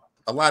 Or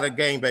a lot of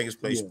gangbangers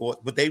play sports,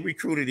 but they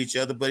recruited each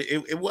other. But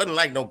it wasn't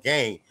like no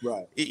gang.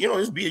 Right. You know,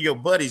 it'd be your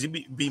buddies.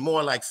 It'd be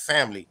more like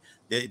family.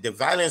 The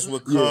violence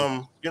would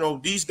come. You know,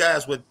 these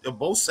guys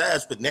both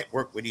sides would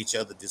network with each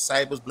other.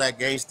 Disciples, black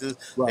gangsters,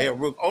 Right.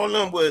 all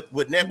of them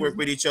would network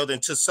with each other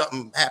until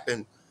something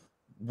happened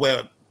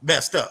where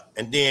messed up,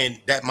 and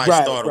then that might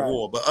start a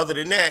war. But other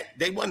than that,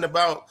 they wasn't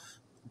about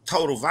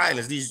total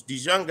violence.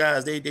 These young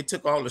guys, they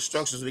took all the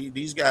structures.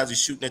 These guys are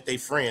shooting at their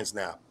friends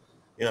now.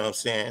 You know what I'm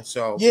saying?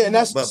 So and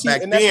that's but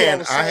back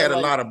then I had a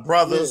lot of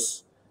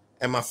brothers,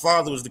 and my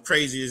father was the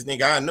craziest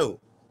nigga I knew.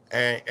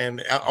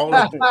 And all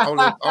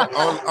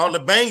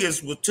the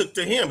bangers took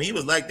to him. He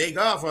was like their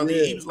godfather.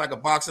 He was like a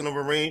boxer in a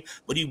Marine,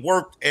 but he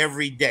worked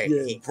every day.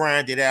 He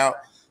grinded out.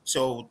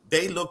 So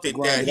they looked at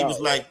that. He was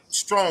like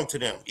strong to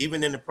them,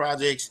 even in the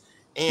projects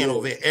and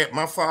over there.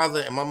 My father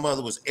and my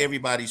mother was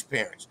everybody's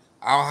parents.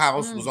 Our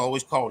house was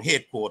always called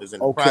headquarters in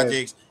the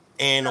projects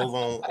and over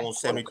on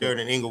 73rd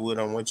and Inglewood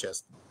on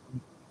Winchester.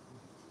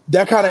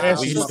 That kind of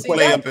answers my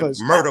question because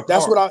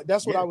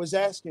that's what I was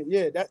asking.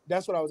 Yeah,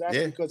 that's what I was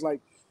asking because like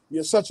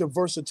you're such a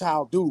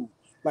versatile dude.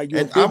 Like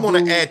and I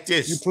want to add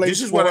this.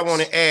 This is what I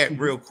want to add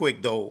real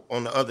quick though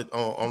on the other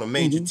on a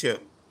major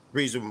tip.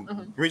 Reason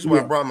why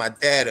I brought my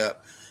dad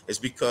up is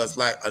because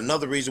like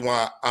another reason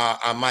why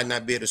I might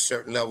not be at a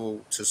certain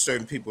level to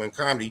certain people in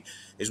comedy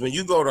is when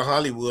you go to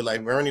Hollywood,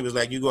 like Bernie was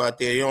like, you go out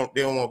there,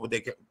 they don't want what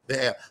they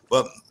have,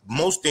 but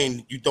most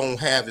thing you don't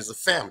have is a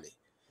family.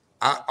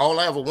 All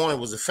I ever wanted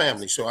was a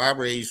family, so I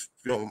raised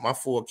my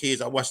 4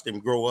 kids. I watched them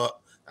grow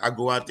up. I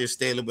go out there,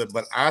 stay a little bit,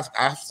 but I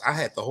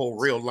had the whole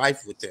real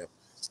life with them,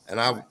 and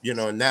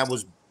and that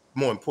was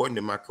more important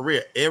in my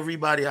career.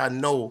 Everybody I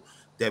know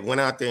that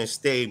went out there and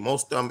stayed,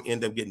 most of them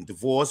end up getting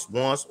divorced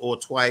once or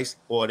twice,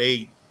 or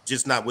they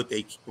just not with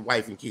their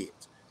wife and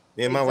kids.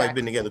 Me and my wife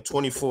been together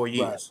 24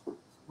 years. Right.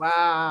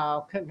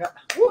 Wow.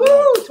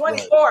 Woohoo!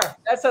 24. Right.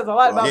 That says a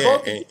lot about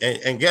both of you.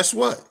 And guess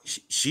what?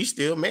 She's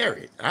still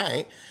married. I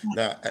ain't.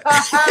 Nah.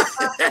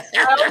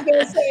 I was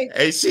gonna say.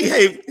 Hey, she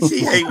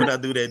hate when I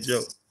do that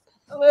joke.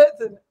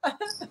 Listen.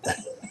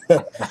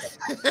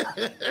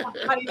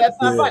 Honey, that's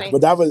not funny.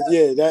 But that was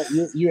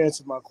that you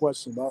answered my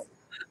question. That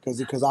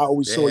because I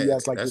always saw you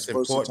as like this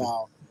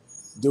versatile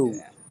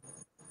dude.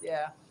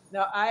 Yeah.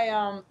 No,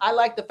 I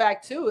like the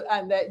fact too,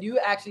 and that you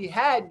actually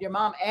had your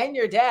mom and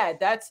your dad.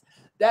 That's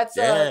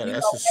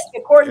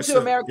according to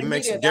American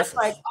media. That's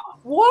like,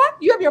 what?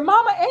 You have your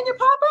mama and your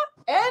papa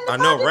and the I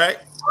know, right?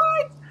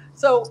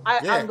 So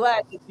I'm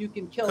glad that you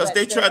can kill that. Because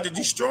they tried to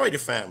destroy the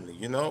family.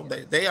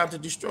 They out to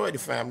destroy the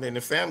family, and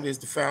the family is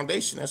the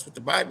foundation. That's what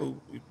the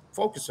Bible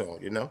focus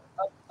on.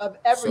 Of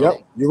everything.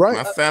 Yep, you're right.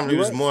 My family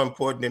was more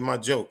important than my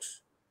jokes.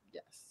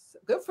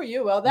 Good for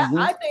you. Well, that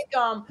I think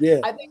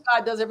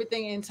God does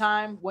everything in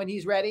time when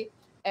He's ready,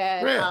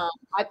 and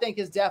I think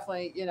it's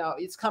definitely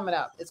it's coming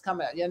up. It's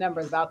coming up. Your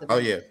number is about to be. Oh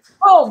yeah.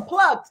 Boom,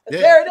 plugged. Yeah.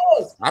 There it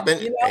is. I've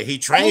been. He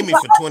trained me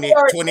for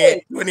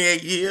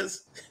 28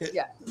 years.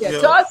 Yeah.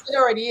 To us it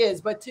already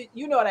is, but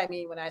you know what I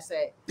mean when I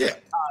say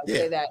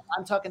say that.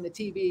 I'm talking the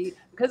TV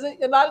because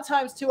a lot of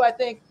times too. I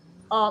think.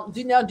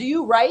 Do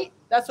you write?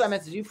 That's what I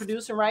meant. Do you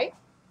produce and write?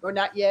 Or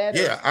not yet?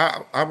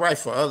 Yeah, I write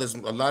for others.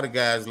 A lot of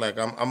guys like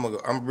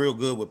I'm real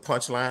good with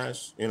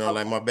punchlines.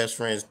 Like my best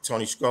friend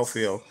Tony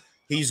Schofield,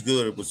 he's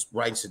good with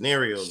writing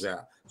scenarios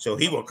out. So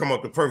he would come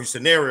up with the perfect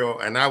scenario,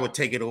 and I would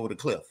take it over the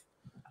cliff,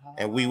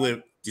 and we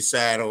would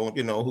decide on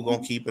who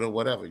gonna keep it or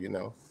whatever.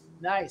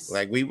 Nice.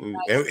 Like and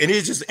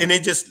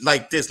it just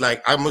like this.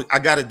 Like I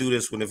got to do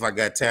this one if I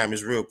got time.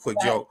 It's a real quick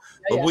joke.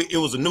 But it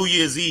was a New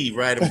Year's Eve,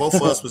 right? And both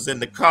of us was in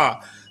the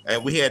car,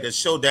 and we had a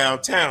show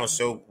downtown.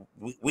 So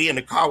we in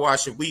the car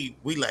wash, and we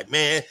like,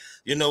 man,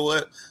 you know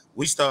what?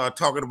 We started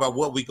talking about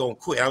what we gonna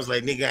quit. I was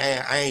like, nigga,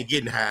 I ain't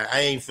getting high.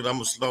 I'm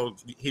gonna slow.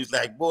 He was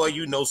like, boy,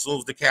 soon as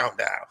the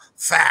countdown.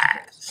 5,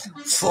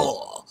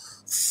 4,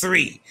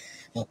 3,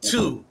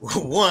 2,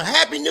 1.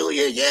 Happy New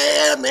Year.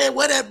 Yeah, man,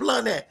 where that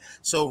blunt at?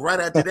 So right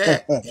after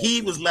that,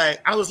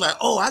 I was like,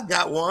 oh, I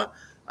got one.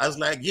 I was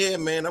like, yeah,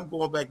 man, I'm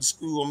going back to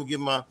school. I'm gonna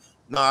get my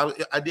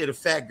I did a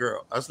fat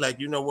girl. I was like,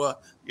 you know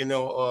what?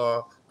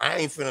 I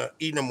ain't finna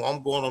eat no more.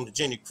 I'm going on the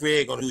Jenny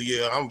Craig on New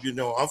Year. I'm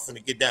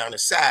finna get down to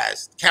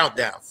size.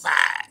 Countdown. 5,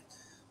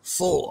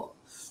 4,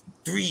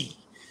 3,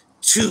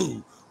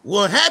 2,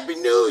 1. Happy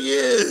New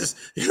Year's.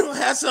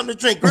 Have something to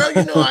drink. Girl,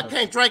 I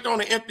can't drink on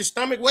an empty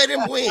stomach. Where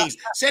them wings?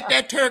 Set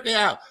that turkey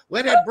out.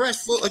 Where that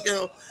breast full,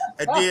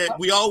 And then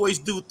we always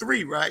do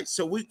 3, right?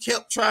 So we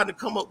kept trying to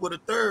come up with a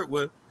third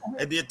one.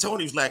 And then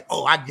Tony was like,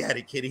 oh, I got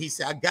it, Kitty. He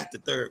said, I got the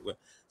third one.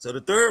 So the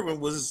third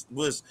one was,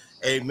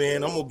 hey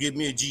man, I'm gonna get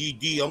me a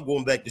GED. I'm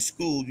going back to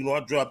school. You know,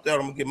 I dropped out.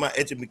 I'm gonna get my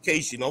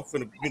education. I'm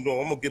finna, you know,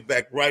 I'm gonna get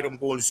back right. I'm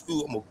going to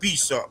school. I'm gonna be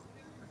something.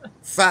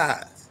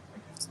 5,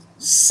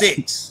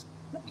 6,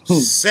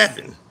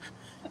 7,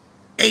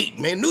 8.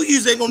 Man, New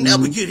Year's ain't gonna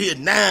never get here.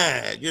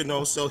 9. You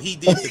know, so he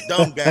did the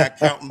dumb guy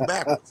counting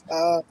backwards,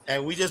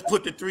 and we just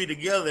put the 3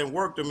 together and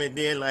worked them. And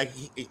then like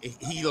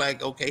he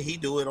like, okay, he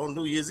do it on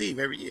New Year's Eve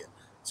every year.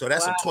 So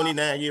that's a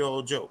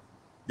 29-year-old joke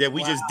that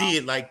we just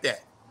did like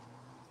that.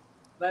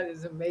 That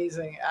is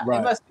amazing. Right.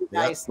 It must be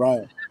nice.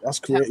 Right. That's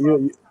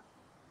creative.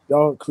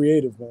 Y'all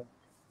creative, man.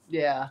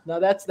 Yeah. No,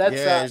 that's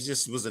yeah. It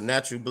just was a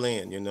natural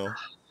blend, you know.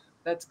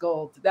 That's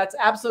gold. That's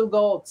absolute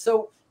gold.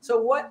 So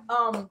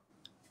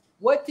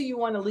what do you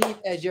want to leave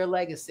as your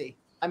legacy?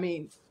 I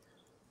mean,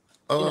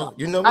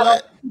 you know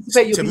what?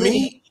 To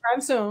me, time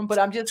soon, but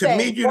I'm just saying.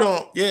 To me, you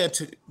don't. Yeah.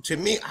 To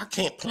me, I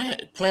can't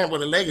plan what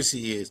a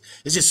legacy is.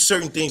 It's just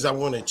certain things I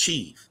want to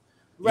achieve.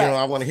 Right. You know,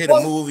 I want to hit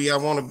a movie. I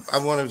want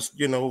to,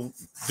 you know,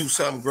 do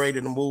something great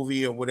in a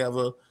movie or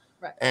whatever.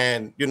 Right.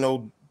 And, you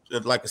know,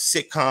 like a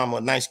sitcom,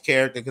 a nice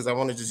character, because I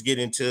want to just get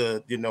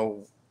into, you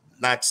know,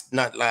 not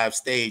live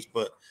stage,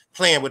 but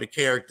playing with a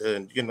character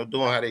and, you know,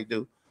 doing how they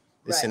do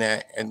this and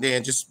that. And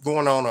then just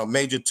going on a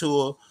major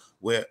tour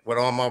with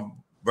all my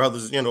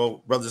brothers, you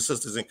know, brothers and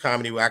sisters in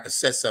comedy, where I can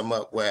set something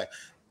up where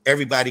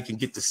everybody can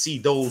get to see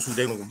those who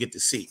they don't get to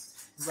see.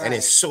 Right. And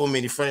it's so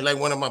many funny. Like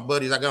one of my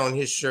buddies, I got on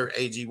his shirt,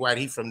 A.G. White.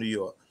 He from New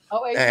York.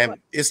 Oh, A.G. And White.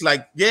 it's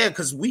like, yeah,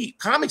 because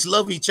comics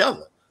love each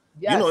other.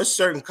 Yes. You know, it's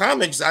certain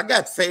comics. I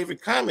got favorite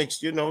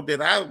comics, you know,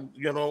 that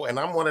and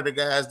I'm one of the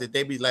guys that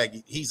they be like,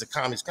 he's a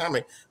comic.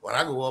 When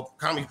I go up,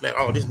 comics like,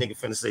 oh, this nigga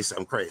finna say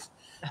something crazy.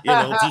 You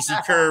know,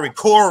 DC Curry,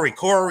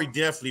 Corey,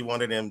 definitely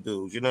one of them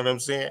dudes. You know what I'm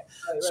saying?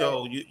 Right.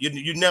 So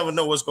you never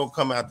know what's gonna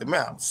come out the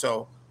mouth.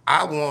 So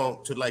I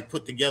want to like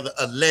put together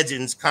a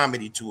Legends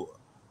comedy tour.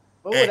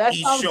 Oh, that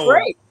sounds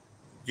great.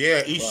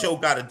 Yeah, each show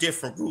got a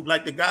different group.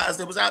 Like the guys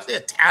that was out there,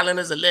 Talent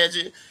is a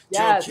legend,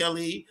 Joe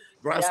Kelly,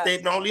 Ron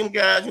Staten, all them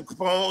guys, you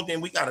Capone. Then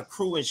we got a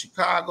crew in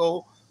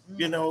Chicago,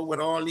 you know,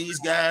 with all these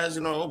guys,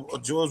 you know,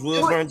 George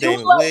Wilburn,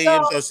 Damon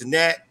Williams, us and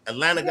that.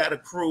 Atlanta got a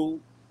crew,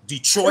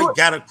 Detroit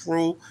got a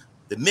crew,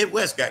 the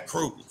Midwest got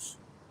crews.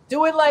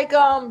 Do it like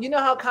you know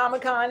how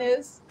Comic-Con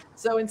is?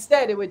 So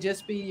instead it would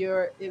just be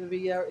your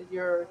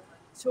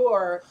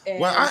tour. And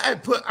well,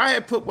 I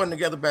had put one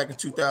together back in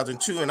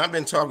 2002, and I've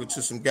been talking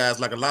to some guys.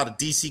 Like a lot of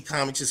DC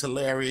Comics is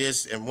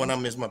hilarious, and one of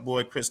them is my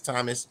boy Chris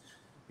Thomas,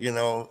 you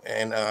know.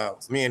 And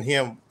me and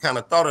him kind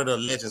of thought of the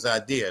Legends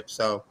idea,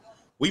 so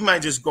we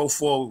might just go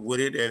forward with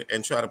it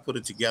and try to put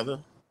it together.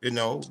 You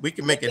know, we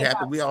can make it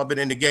happen. We all been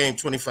in the game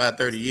 25,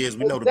 30 years.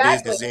 We know the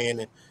business end,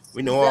 and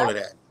we know all of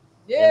that.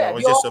 Yeah, you know,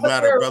 it's just a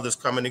matter of brothers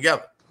coming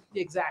together.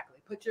 Exactly.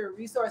 Put your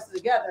resources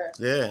together.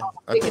 Yeah,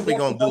 I think we're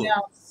gonna do it.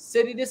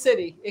 City to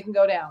city, it can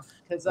go down.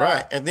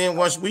 Right, and then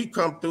once we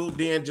come through,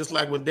 then just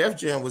like when Def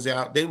Jam was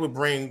out, they would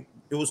bring.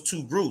 It was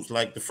 2 groups.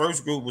 Like the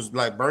first group was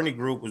like Bernie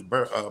group was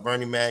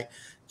Bernie Mac,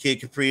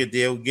 Kid Capri,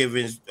 Dale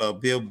Givens,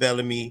 Bill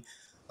Bellamy.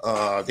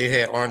 They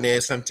had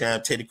Arnett,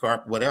 sometimes Teddy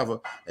Carp, whatever.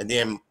 And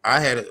then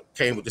I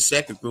came with the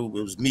second group.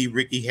 It was me,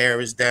 Ricky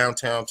Harris,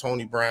 Downtown,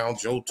 Tony Brown,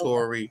 Joe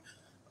Torre.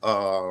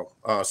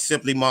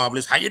 Simply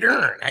Marvelous. How you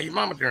doing? How your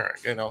mama doing?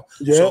 You know.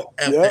 Yeah, so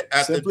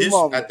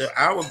after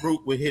our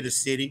group would hit a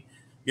city,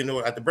 you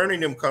know, at the Bernie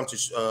them come to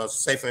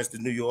say for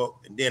instance New York,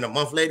 and then a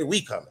month later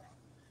we coming,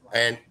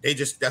 and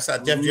that's how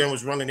Def Jam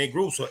was running their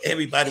group. So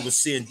everybody was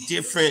seeing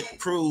different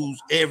crews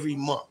every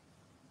month,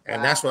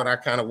 and that's what I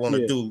kind of want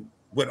to do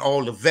with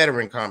all the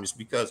veteran comics,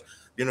 because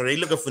you know they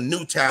looking for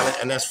new talent,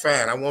 and that's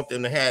fine. I want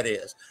them to have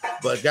theirs.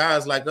 But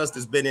guys like us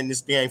that's been in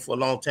this game for a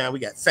long time, we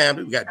got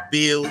family, we got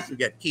bills, we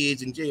got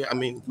kids in jail. I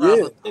mean,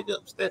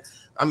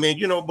 I mean,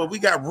 you know, but we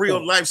got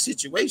real life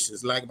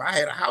situations. Like if I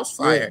had a house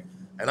fire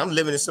and I'm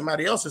living in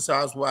somebody else's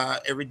house while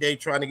every day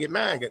trying to get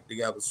mine get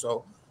together.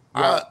 So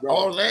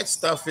all that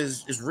stuff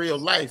is real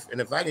life.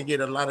 And if I can get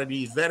a lot of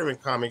these veteran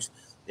comics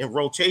in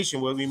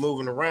rotation where we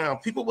moving around,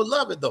 people would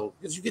love it though,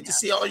 because you get to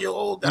see all your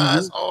old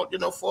guys, all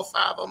 4 or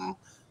 5 of them.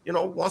 You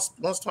know, once,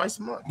 twice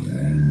a month.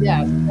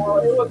 Yeah, well,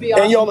 it would be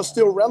awesome. And y'all are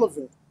still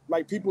relevant.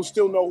 Like people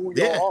still know who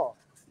y'all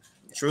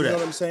are. True, you know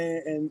what I'm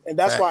saying? And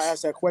that's why I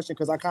asked that question,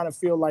 because I kind of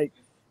feel like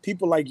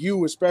people like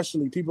you,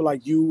 especially people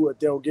like you,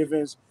 Adele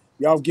Givens,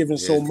 y'all have given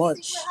so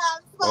much.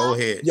 Go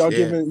ahead. Y'all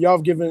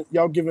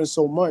given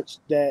so much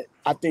that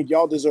I think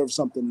y'all deserve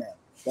something now.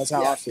 That's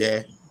how I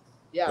feel.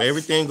 Yeah. Well,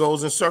 everything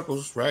goes in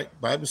circles, right?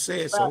 Bible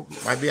says so.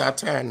 Might be our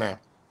time now.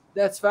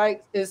 That's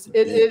right. It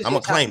is. I'm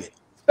gonna claim it.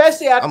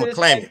 Especially after I'm gonna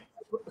claim it.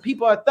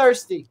 People are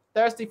thirsty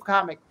for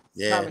comics.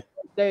 Yeah.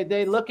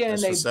 They looking,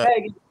 they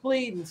begging,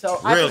 pleading. So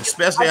real,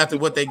 especially after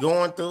what they're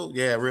going through.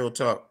 Yeah, real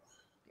talk.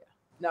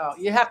 No,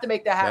 you have to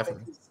make that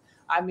happen.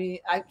 I mean,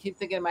 I keep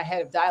thinking in my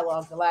head of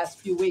dialogue the last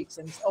few weeks,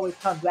 and it's always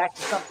comes back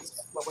to something.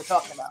 That's what we're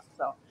talking about.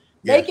 So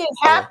make it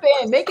happen.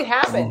 Make it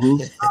happen.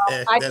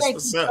 I thank you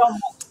so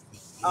much.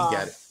 You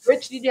got it.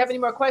 Rich, did you have any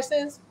more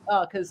questions?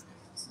 Because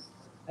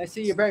I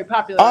see you're very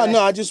popular.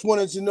 No, I just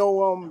wanted to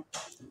know.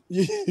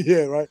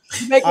 Yeah, right.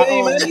 You make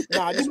any money?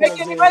 No, I just you make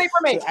wanted any money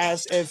for me? to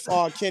ask if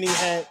Kenny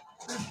had,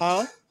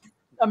 huh?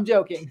 I'm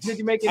joking. Did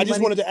you make any I just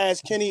money? wanted to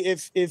ask Kenny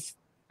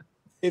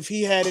if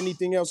he had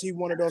anything else he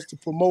wanted us to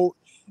promote,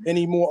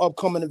 any more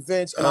upcoming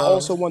events, and I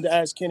also wanted to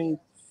ask Kenny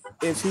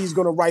if he's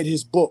going to write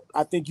his book.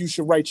 I think you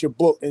should write your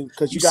book, and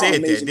because you got an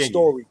amazing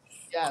story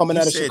coming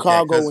out of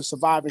Chicago and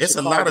surviving. It's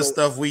Chicago. a lot of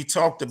stuff we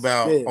talked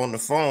about on the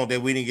phone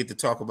that we didn't get to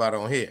talk about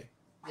on here.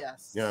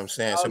 Yes, you know what I'm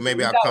saying. So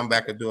maybe I'll come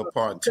back and do a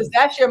part 2. Because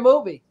that's your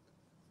movie.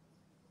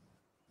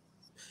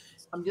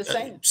 I'm just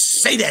saying.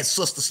 Say that,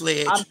 Sister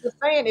Sledge. I'm just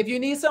saying, if you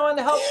need someone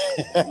to help,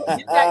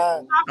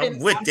 I'm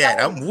with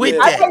that. I'm with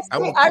that.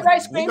 I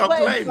write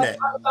screenplays, but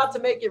I'm about to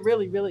make it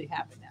really, really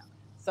happen now.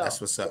 So that's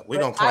what's up. We're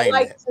gonna claim I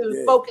like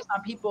to focus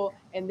on people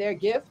and their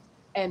gift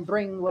and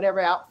bring whatever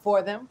out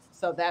for them.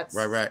 So that's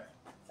right.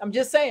 I'm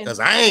just saying.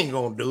 Because I ain't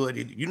gonna do it.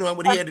 You know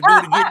what he had to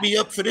do to get me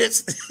up for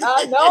this?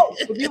 No.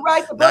 If you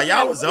write the book, now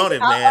y'all was on it,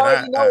 man. I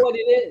already know what it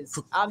is.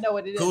 I know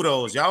what it is.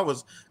 Kudos, y'all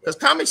was, because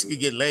comics can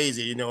get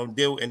lazy, you know, and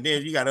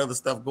then you got other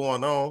stuff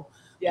going on.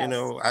 Yes. You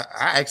know,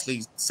 I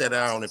actually sat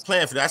down and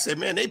planned for that. I said,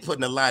 man, they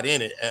putting a lot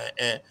in it,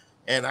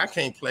 and I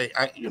can't play.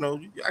 I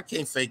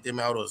can't fake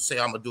them out or say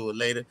I'm gonna do it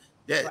later.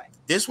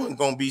 This one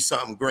gonna be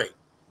something great,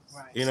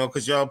 you know,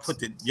 because y'all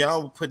putting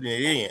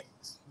it in.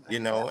 You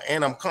know,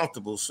 and I'm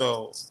comfortable.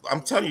 So I'm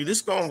telling you,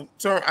 this gonna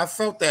turn. I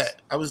felt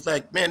that. I was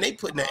like, man, they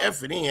putting the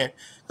effort in.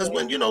 Because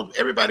when, you know,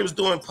 everybody was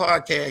doing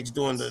podcasts,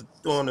 doing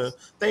the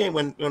thing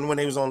when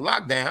they was on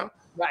lockdown.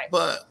 Right.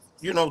 But,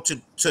 you know,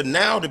 to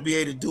now to be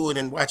able to do it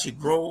and watch it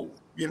grow,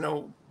 you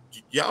know,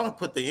 y'all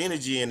put the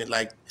energy in it,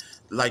 like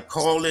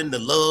calling the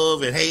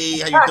love and hey,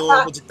 how you doing?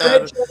 What you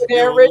thought?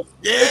 Rich,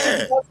 yeah,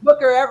 the best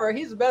booker ever.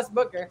 He's the best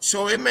booker.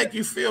 So it make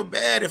you feel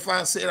bad if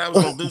I said I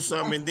was gonna do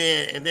something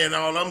and then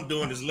all I'm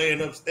doing is laying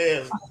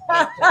upstairs.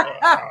 Oh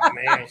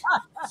man,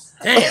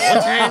 damn,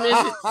 what time is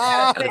it?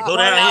 I gotta go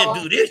down here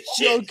and do this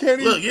shit.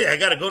 Look, I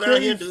gotta go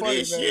down here and do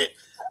this shit.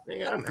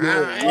 Hey, I'm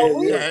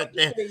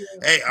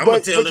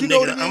gonna tell them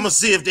niggas, I'm gonna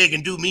see if they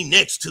can do me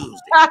next Tuesday.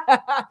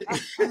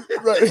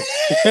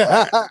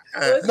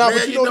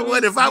 Man, you know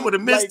what? If I would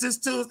have missed this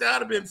Tuesday,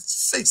 I'd have been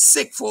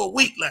sick for a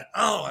week. Like,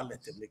 oh, I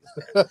let them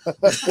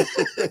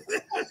niggas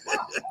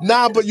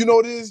down. But you know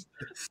what it is,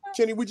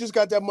 Kenny, we just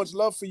got that much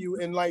love for you.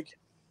 And like,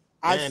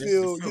 I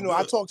feel, you know, good.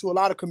 I talk to a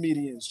lot of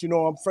comedians. You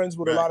know, I'm friends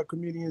with a lot of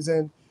comedians.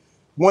 And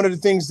one of the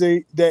things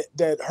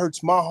that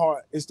hurts my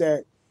heart is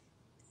that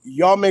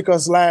y'all make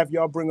us laugh,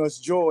 y'all bring us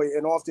joy,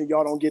 and often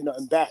y'all don't get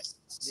nothing back.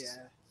 Yeah.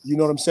 You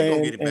know what I'm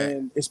saying?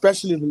 And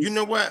especially, you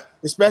know what?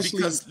 Especially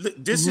because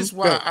this is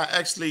why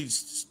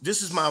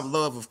this is my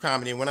love of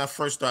comedy. And when I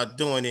first started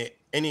doing it,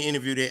 any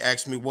interview they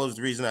asked me what was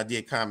the reason I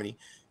did comedy.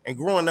 And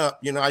growing up,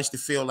 you know, I used to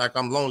feel like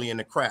I'm lonely in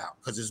the crowd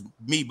because it's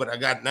me, but I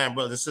got 9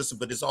 brothers and sisters,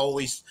 but there's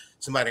always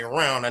somebody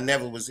around. I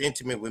never was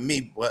intimate with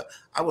me, but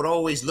I would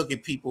always look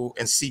at people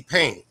and see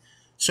pain.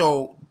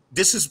 So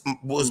this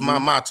was my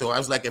motto. I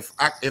was like, if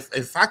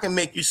I can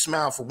make you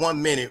smile for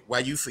 1 minute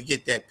while you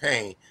forget that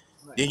pain,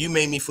 then you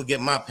made me forget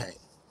my pain.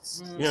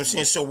 You know what I'm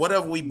saying? So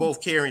whatever we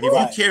both carrying, if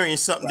you're carrying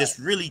something that's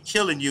really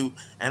killing you,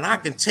 and I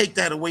can take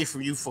that away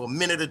from you for a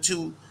minute or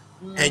two,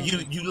 and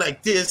you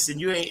like this, and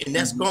you ain't, and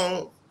that's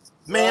gone,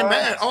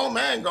 man, all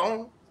man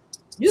gone.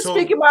 You're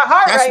speaking my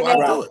heart right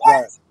now. Do it.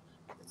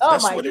 Oh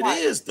that's my what God.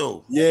 it is,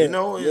 though. Yeah, you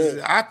know,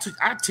 I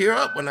tear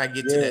up when I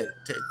get to that.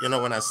 You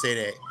know, when I say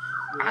that,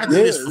 I do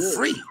this for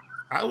free.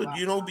 I would,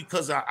 you know,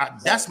 because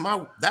that's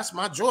my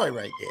joy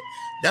right there.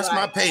 That's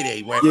my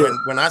payday.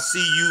 When I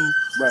see you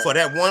for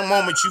that one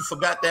moment you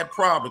forgot that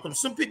problem.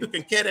 Because some people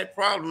can carry that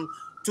problem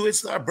till it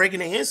start breaking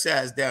their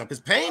insides down.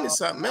 Because pain is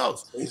something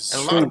else. And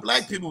a lot of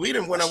black people, we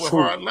didn't went up with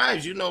hard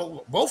lives. You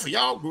know, both of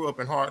y'all grew up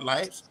in hard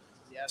lives.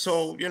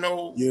 So, you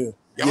know,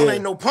 y'all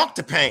ain't no punk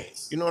to pain.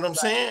 You know what I'm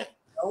saying?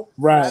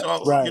 Right.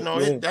 So, you know,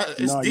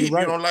 it's deep.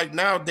 You know, like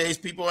nowadays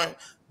people are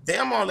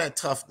damn all that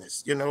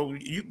toughness. You know,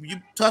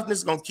 you toughness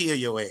is gonna kill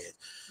your ass.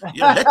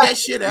 You know, let that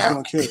shit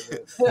out. You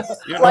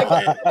know, like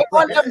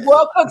on that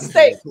well-cooked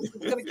steak,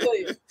 it's gonna kill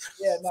you.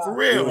 Yeah, no. For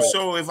real. Yeah.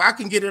 So if I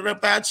can get it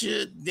up out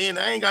you, then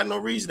I ain't got no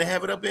reason to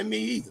have it up in me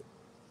either.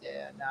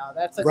 Yeah, no,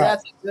 that's a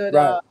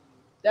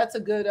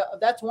good.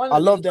 That's one. I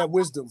love that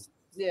wisdom.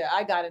 Yeah,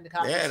 I got into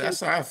comedy. Yeah, that's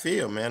how I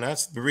feel, man.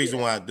 That's the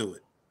reason why I do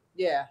it.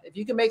 Yeah, if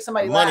you can make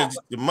somebody laugh.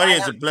 The money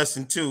is a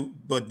blessing too,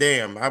 but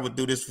damn, I would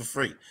do this for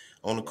free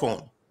on the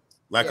corner.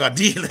 Like I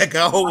did, like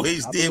I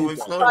always did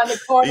with Florida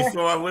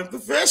before I went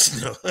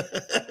professional.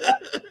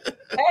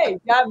 Hey,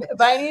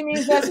 by any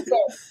means necessary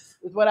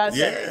is what I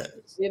say. Yeah.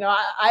 You know,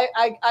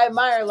 I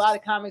admire a lot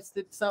of comics.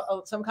 That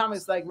some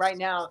comics like right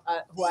now,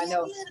 who I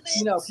know,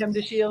 you know, Kim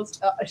DeShields.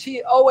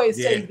 She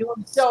always says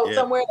doing a show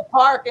somewhere in the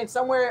park and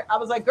somewhere. I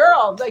was like,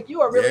 girl, like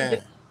you are really.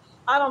 Good.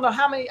 I don't know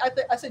how many.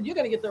 I said you're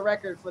gonna get the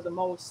record for the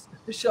most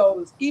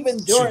shows, even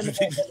during the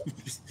pandemic.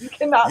 You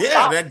cannot.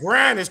 Yeah, that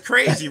grind is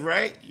crazy,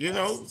 right? You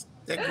know.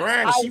 that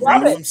grind. I She love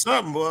running it. from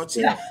something, boy.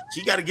 She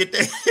got to get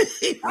that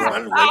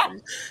running away I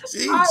from.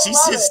 She love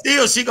sits it.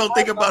 still. She gonna I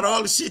think love about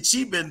all the shit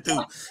she been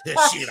through.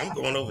 Yeah, shit, I'm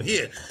going over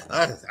here.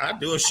 I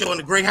do a show in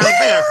the Greyhound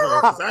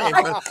bathroom because I ain't.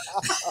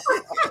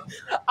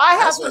 I have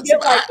That's to what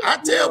get like I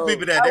that. tell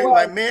people that I they will.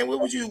 like, man, what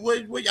would you?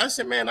 What I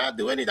said, man, I'll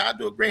do anything. I'll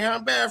do a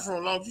Greyhound bathroom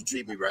as long as you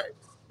treat me right.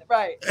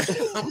 Right.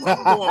 I'm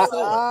going for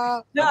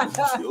it. I'm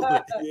gonna do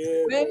it.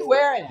 Yeah, When, man.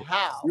 where, and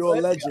how? You're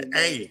a legend,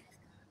 man. Hey,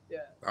 Yeah,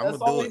 I'm that's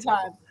the gonna do only it.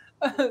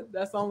 time.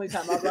 That's the only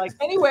time I'll be like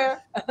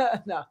anywhere.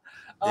 No.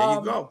 There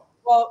you go.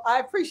 Well, I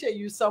appreciate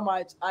you so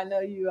much. I know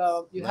you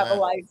have a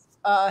Nah, life,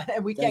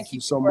 and we can't Thank you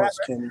keep so you much,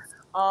 forever. Kenny.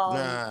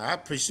 I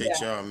appreciate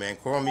Yeah. y'all, man.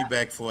 Call me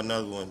back for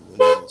another one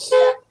whenever.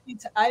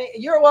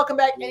 You're welcome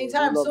back Yeah,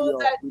 anytime. we As love soon as y'all.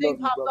 that We thing love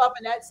you, pops brother. up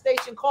and that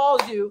station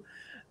calls you,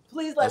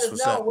 please let That's us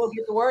what's know. up. We'll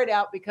get the word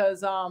out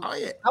because Oh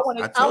yeah, I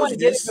want I to told you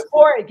get it this.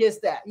 before it gets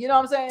that. You know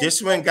what I'm saying?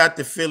 This one got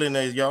the feeling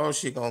that y'all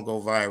shit gonna go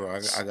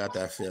viral. I got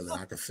that feeling.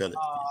 I can feel it.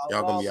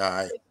 Y'all gonna Well, be all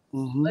right.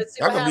 Mm-hmm. let's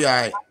see Y'all what gonna be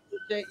happens. all right. I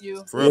appreciate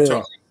you. For real Yeah.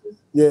 talk.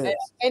 Yeah.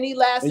 Any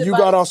last And advice?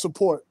 you got our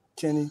support,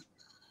 Kenny.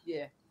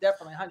 Yeah,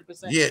 definitely,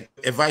 100%. Yeah,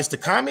 advice to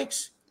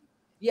comics.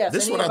 Yes.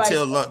 This is any what I advice?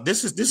 tell.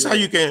 This is how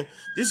you can.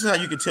 This is how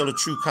you can tell a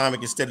true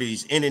comic instead of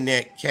these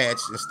internet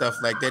cats and stuff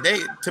like that.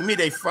 They to me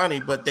they funny,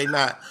 but they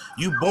not.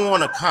 You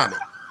born a comic.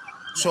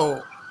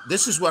 So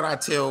this is what I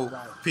tell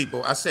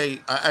people. I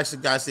ask the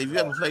guy, say, if you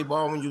ever play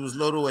ball when you was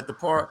little at the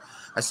park,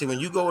 I say when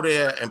you go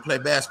there and play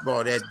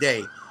basketball that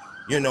day,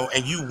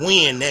 and you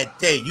win that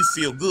day, you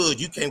feel good.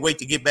 You can't wait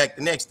to get back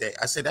the next day.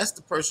 I said that's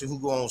the person who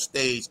go on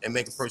stage and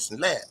make a person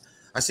laugh.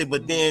 I said,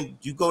 but then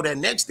you go that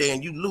next day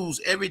and you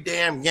lose every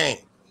damn game.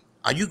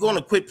 Are you going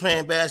to quit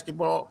playing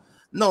basketball?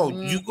 No,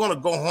 you're going to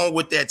go home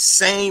with that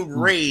same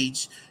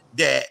rage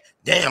that,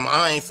 damn,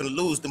 I ain't finna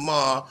lose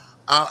tomorrow.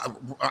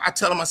 I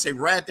tell them, I say,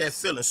 ride that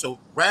feeling. So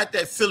ride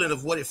that feeling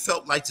of what it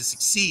felt like to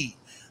succeed,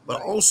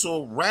 but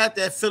also ride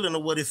that feeling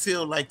of what it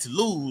felt like to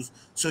lose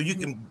so you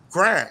can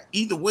grind.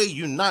 Either way,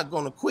 you're not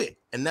going to quit.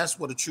 And that's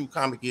what a true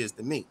comic is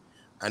to me.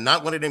 I'm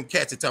not one of them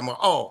cats that tell me,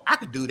 oh, I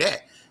could do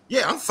that.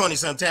 Yeah, I'm funny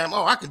sometimes.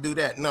 Oh, I could do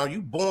that. No,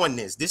 you born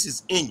this. This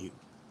is in you.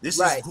 This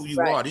is who you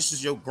are. This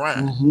is your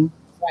grind. Mm-hmm.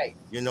 Right.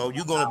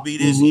 You're gonna be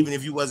this even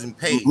if you wasn't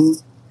paid.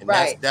 And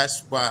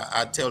that's why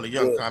I tell the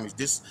young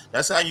comics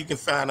that's how you can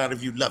find out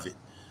if you love it.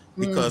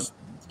 Because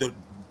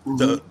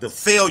the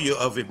failure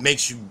of it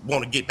makes you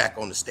want to get back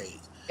on the stage.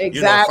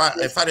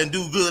 Exactly. If I didn't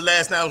do good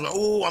last night, I was like,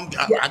 oh,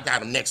 I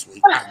got him next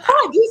week.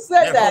 You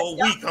said that whole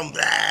week I'm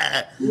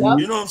blah. Yep.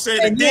 You know what I'm saying?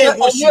 And then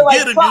once you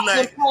get them, you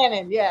like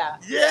planning. Yeah.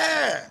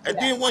 And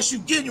then once you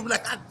get them, you're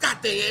like, I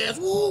got their ass.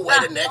 Ooh,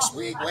 wait the next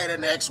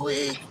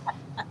week.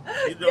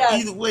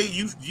 Either way,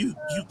 you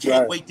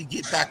can't wait to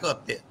get back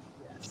up there.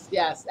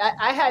 Yes.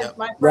 I had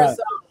my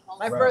first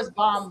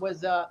bomb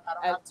was I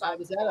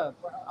was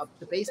at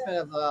the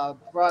basement of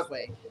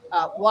Broadway.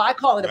 Well, I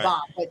call it a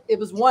bomb, but it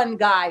was one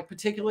guy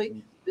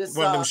particularly.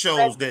 One of them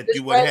shows that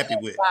you weren't happy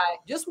with.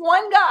 Just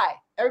one guy.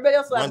 Everybody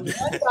else left.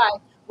 One guy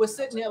was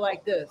sitting there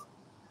like this.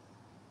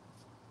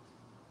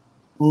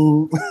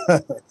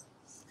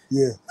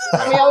 Yeah.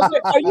 I mean, I was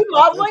like, are you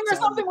modeling or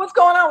something? What's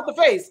going on with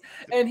the face?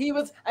 And he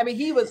was, and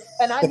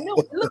I knew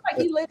it looked like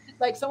he lived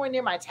like somewhere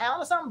near my town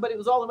or something, but it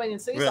was all the way in the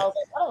city. So I was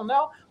like, I don't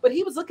know. But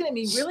he was looking at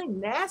me really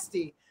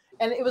nasty.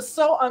 And it was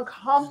so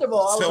uncomfortable.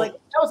 I was like,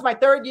 that was my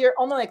third year,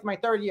 only like my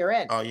third year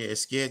in. Oh, yeah,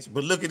 it's sketchy.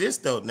 But look at this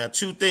though. Now,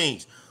 two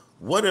things.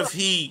 What if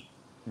he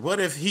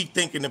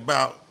thinking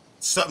about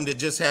something that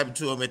just happened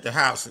to him at the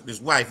house, his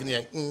wife, and he's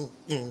like,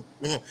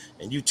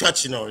 and you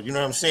touching on it, you know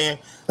what I'm saying?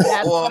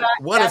 Or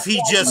what if he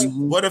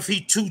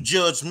too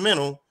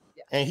judgmental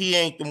and he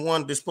ain't the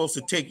one that's supposed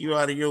to take you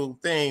out of your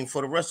thing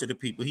for the rest of the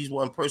people? He's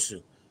one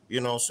person,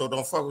 so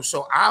don't fuck with.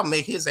 So I'll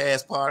make his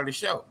ass part of the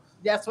show.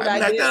 That's what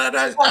I did. I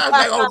was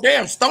like, oh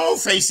damn,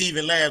 Stoneface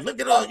even laughed.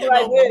 Look at her,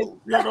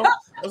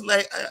 I was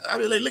like,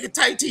 look at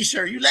tight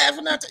t-shirt. You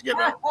laughing at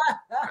I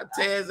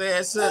tear his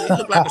ass up. He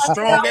looked like a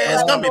strong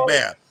ass gummy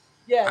bear.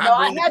 Yeah, no,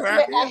 I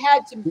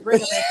had to bring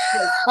him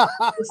in.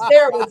 The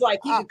stare was like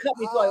he could cut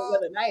me through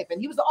with a knife,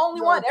 and he was the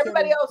only one.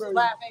 Everybody else was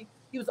laughing.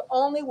 He was the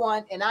only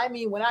one, and I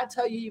mean, when I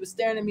tell you, he was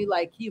staring at me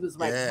like he was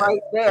like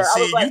right there. See,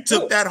 I was like, you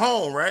took that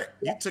home, right?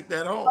 You took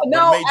that home.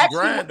 No, made actually, you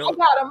grind,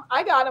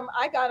 I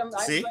got him.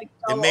 See,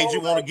 it made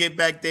you want to get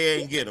back there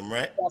and get him,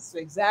 right? That's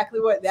exactly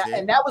what that,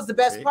 and that was the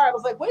best part. I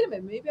was like, wait a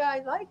minute, maybe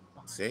I like him.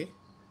 See.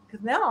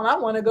 Because now I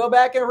want to go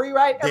back and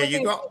rewrite everything. There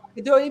you go.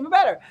 To do it even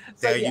better.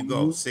 So, there you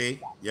go. See,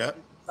 yep.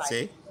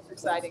 See.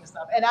 Exciting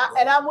stuff, and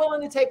I'm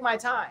willing to take my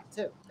time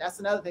too.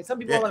 That's another thing. Some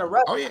people want to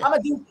rush. Oh, yeah. I'm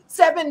gonna do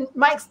 7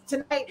 mics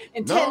tonight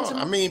and 10 tomorrow.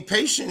 I mean,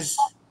 patience.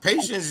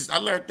 I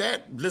learned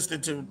that listening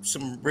to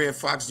some Red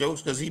Fox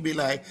jokes because he'd be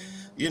like,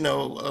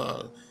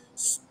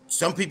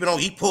 some people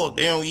don't eat pork,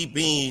 they don't eat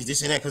beans,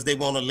 this and that because they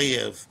want to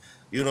live.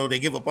 They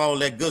give up all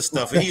that good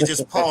stuff, and he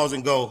just pause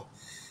and go,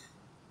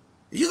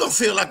 you're going to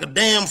feel like a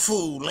damn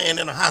fool laying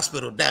in a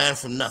hospital dying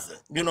from nothing,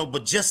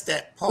 but just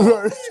that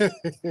pause.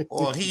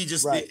 Or he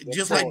just like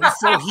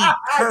before he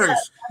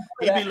cursed,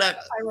 he'd be like,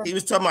 he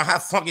was talking about how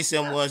funky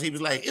something was. He was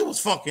like, it was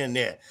funky in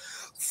there.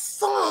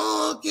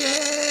 funky.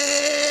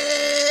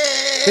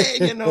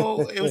 You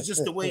know, it was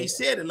just the way he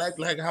said it,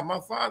 like how my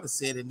father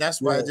said it.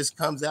 That's why it just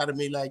comes out of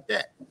me like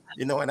that.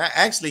 You know, and I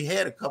actually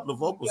had a couple of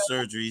vocal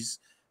surgeries,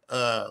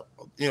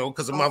 you know,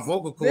 because of my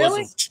vocal cords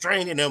of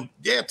straining them.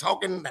 Yeah,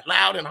 talking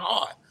loud and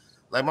hard.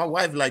 Like my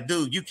wife, like,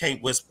 dude, you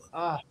can't whisper.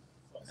 I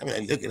mean,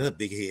 like, look at her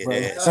big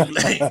head ass.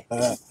 Like,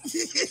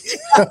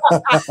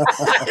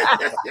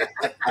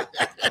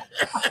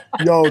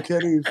 yo,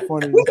 Kenny is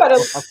funny. We better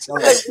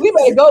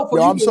go for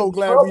you. I'm so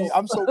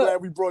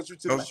glad we brought you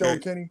to the show,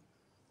 Kenny.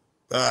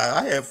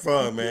 I had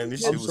fun, man.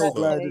 This shit was so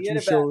fun. glad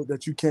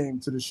that you came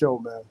to the show,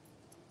 man.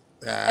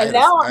 And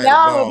now I'm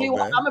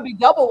gonna be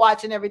double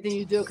watching everything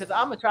you do because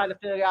I'm gonna try to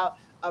figure out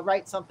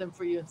write something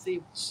for you and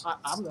see.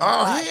 I'm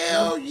gonna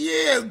hell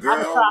yeah, girl!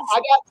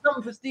 I got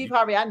something for Steve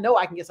Harvey. I know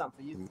I can get something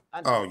for you.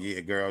 Oh yeah,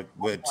 girl.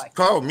 But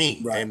call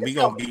me and we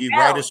gonna give you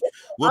writers.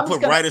 We'll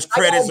put writers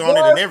credits on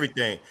it and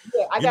everything.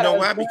 Yeah, you know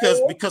why?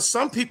 Because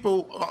some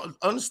people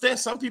understand.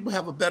 Some people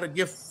have a better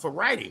gift for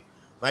writing.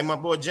 Like my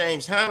boy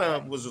James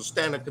Hanna was a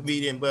stand-up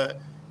comedian, but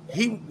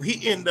he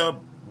ended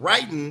up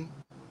writing,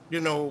 you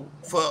know,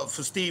 for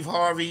Steve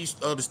Harvey's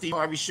the Steve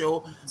Harvey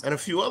Show and a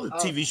few other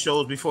TV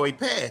shows before he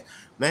passed.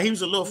 Now he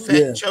was a little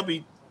fat,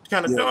 chubby,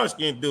 kind of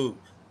dark-skinned dude.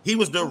 He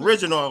was the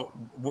original.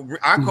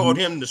 I called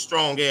him the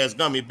strong-ass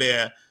gummy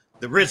bear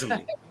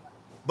originally.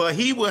 But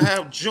he would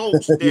have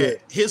jokes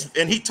that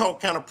and he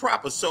talked kind of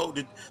proper. So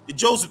the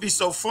jokes would be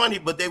so funny,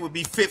 but they would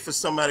be fit for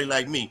somebody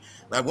like me.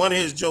 Like one of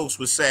his jokes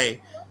would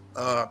say,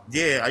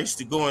 yeah, I used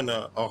to go in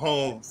a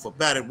home for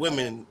battered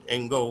women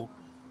and go,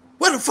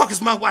 where the fuck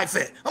is my wife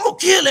at? I'm gonna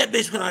kill that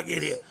bitch when I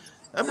get here.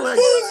 I'm like,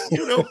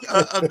 you know,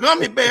 a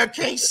gummy bear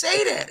can't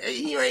say that.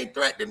 He ain't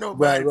threatening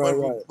nobody.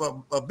 But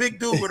a big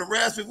dude with a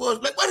raspy voice,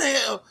 like, what the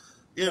hell?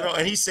 You know,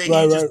 and he said he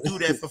just do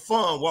that for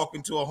fun, walk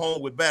into a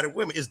home with battered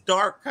women. It's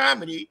dark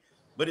comedy,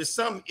 but it's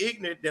something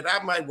ignorant that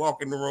I might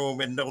walk in the room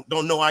and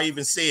don't know I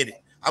even said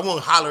it. I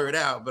won't holler it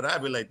out, but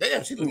I'd be like,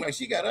 damn, she look like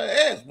she got her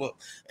ass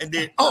whooped. And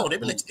then, they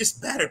be like, it's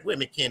battered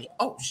women, Kenny.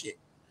 Oh, shit.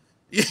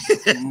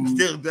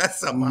 Dude,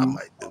 that's something I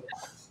might do.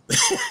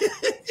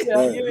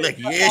 Like,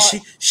 yeah,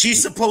 she's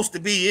supposed to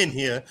be in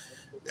here.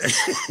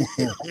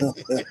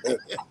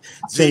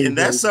 See, and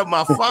that's something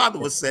my father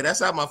would say.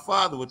 That's how my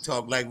father would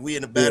talk. Like we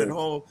in a battered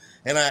home,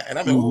 and I'm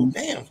like, oh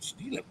damn,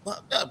 she look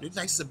fucked up. It's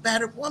like it's a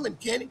battered woman,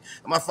 Kenny.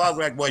 And my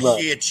father like, well,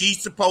 shit,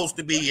 she's supposed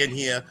to be in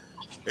here.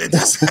 And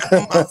that's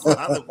how my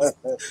father was.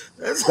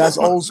 That's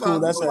old school.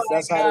 That's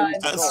how.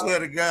 I swear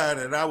to God,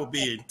 and I would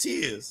be in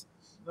tears.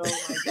 Oh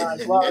my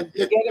God! Well,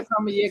 you get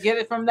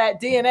it from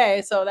that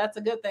DNA, so that's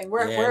a good thing.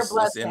 We're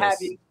blessed to have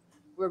you.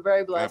 We're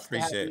very blessed to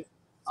have you.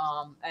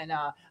 And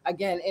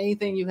again,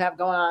 anything you have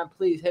going on,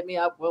 please hit me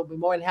up. We'll be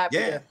more than happy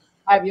to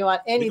have you on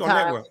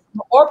anytime,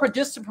 or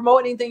just to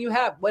promote anything you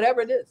have,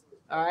 whatever it is.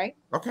 All right.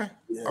 Okay.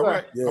 All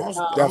right. I'm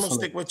gonna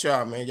stick with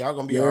y'all, man. Y'all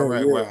gonna be all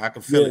right. Well, I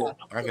can feel it.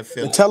 I can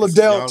feel it. Tell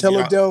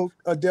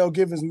Adele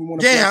Givens we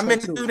want to. Yeah, I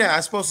meant to do that. I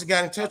was supposed to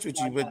get in touch with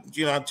you, but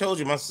you know, I told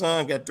you my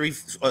son got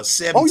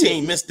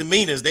 17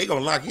 misdemeanors. They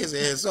gonna lock his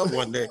ass up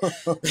one day.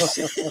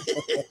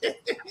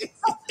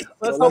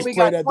 Let's hope we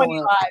got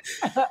 25.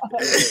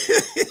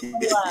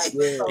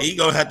 He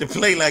gonna have to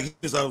play like he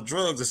was on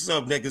drugs or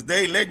something, because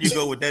they ain't letting you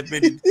go with that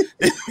many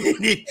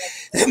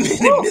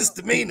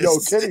misdemeanors. Yo,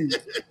 Kenny.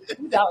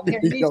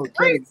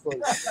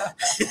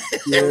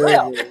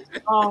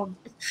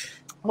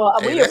 Well,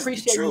 we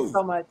appreciate you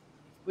so much.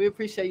 We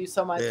appreciate you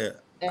so much. Yeah,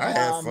 and, I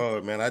had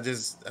fun, man. I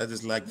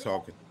just like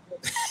talking.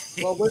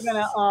 Well, we're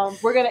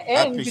gonna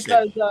end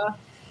because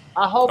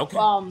I hope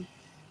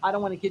I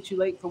don't want to get you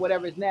late for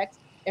whatever's next.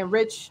 And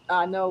Rich,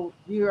 I know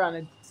you're on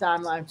a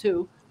timeline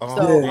too.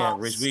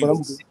 Rich, we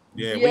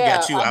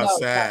got you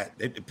outside.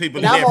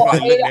 People in there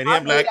probably looking at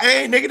him like,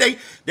 hey, nigga,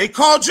 they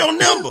called your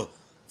number.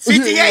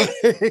 58.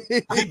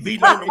 He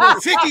beat on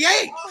the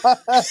 58.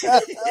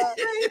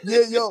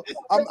 Yeah, yo,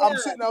 I'm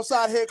sitting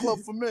outside Head Club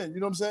for Men. You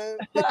know what I'm saying?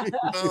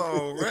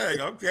 Oh, right.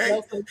 Okay.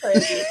 That's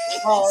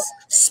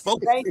so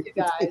crazy. Thank you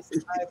guys.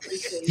 I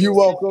appreciate it. You're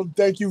welcome.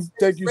 Thank you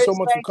Rich, so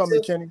much for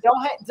coming, Kenny.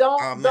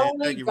 Don't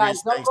leave,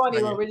 guys. Don't go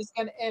anywhere. We're just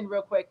gonna end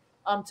real quick.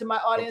 To my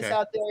audience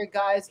out there,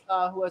 guys,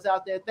 who was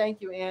out there,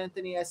 thank you,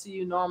 Anthony. I see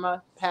you,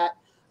 Norma, Pat.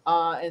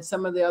 And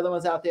some of the other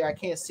ones out there, I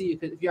can't see you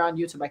because if you're on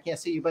YouTube, I can't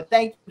see you. But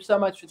thank you so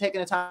much for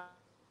taking the time.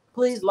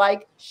 Please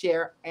like,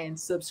 share, and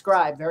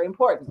subscribe. Very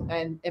important.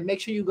 And make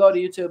sure you go to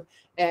YouTube.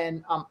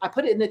 And I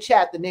put it in the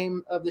chat, the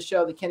name of the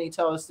show that Kenny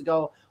told us to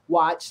go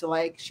watch,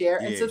 like, share,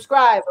 and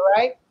subscribe. All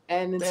right.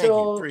 And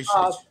until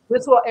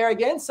this will air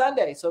again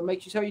Sunday. So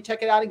make sure you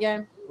check it out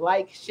again.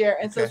 Like, share,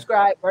 and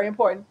subscribe. Very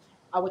important.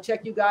 I will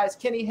check you guys.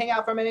 Kenny, hang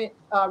out for a minute.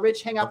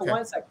 Rich, hang out for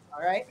 1 second.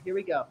 All right. Here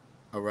we go.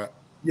 All right.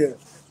 Yeah.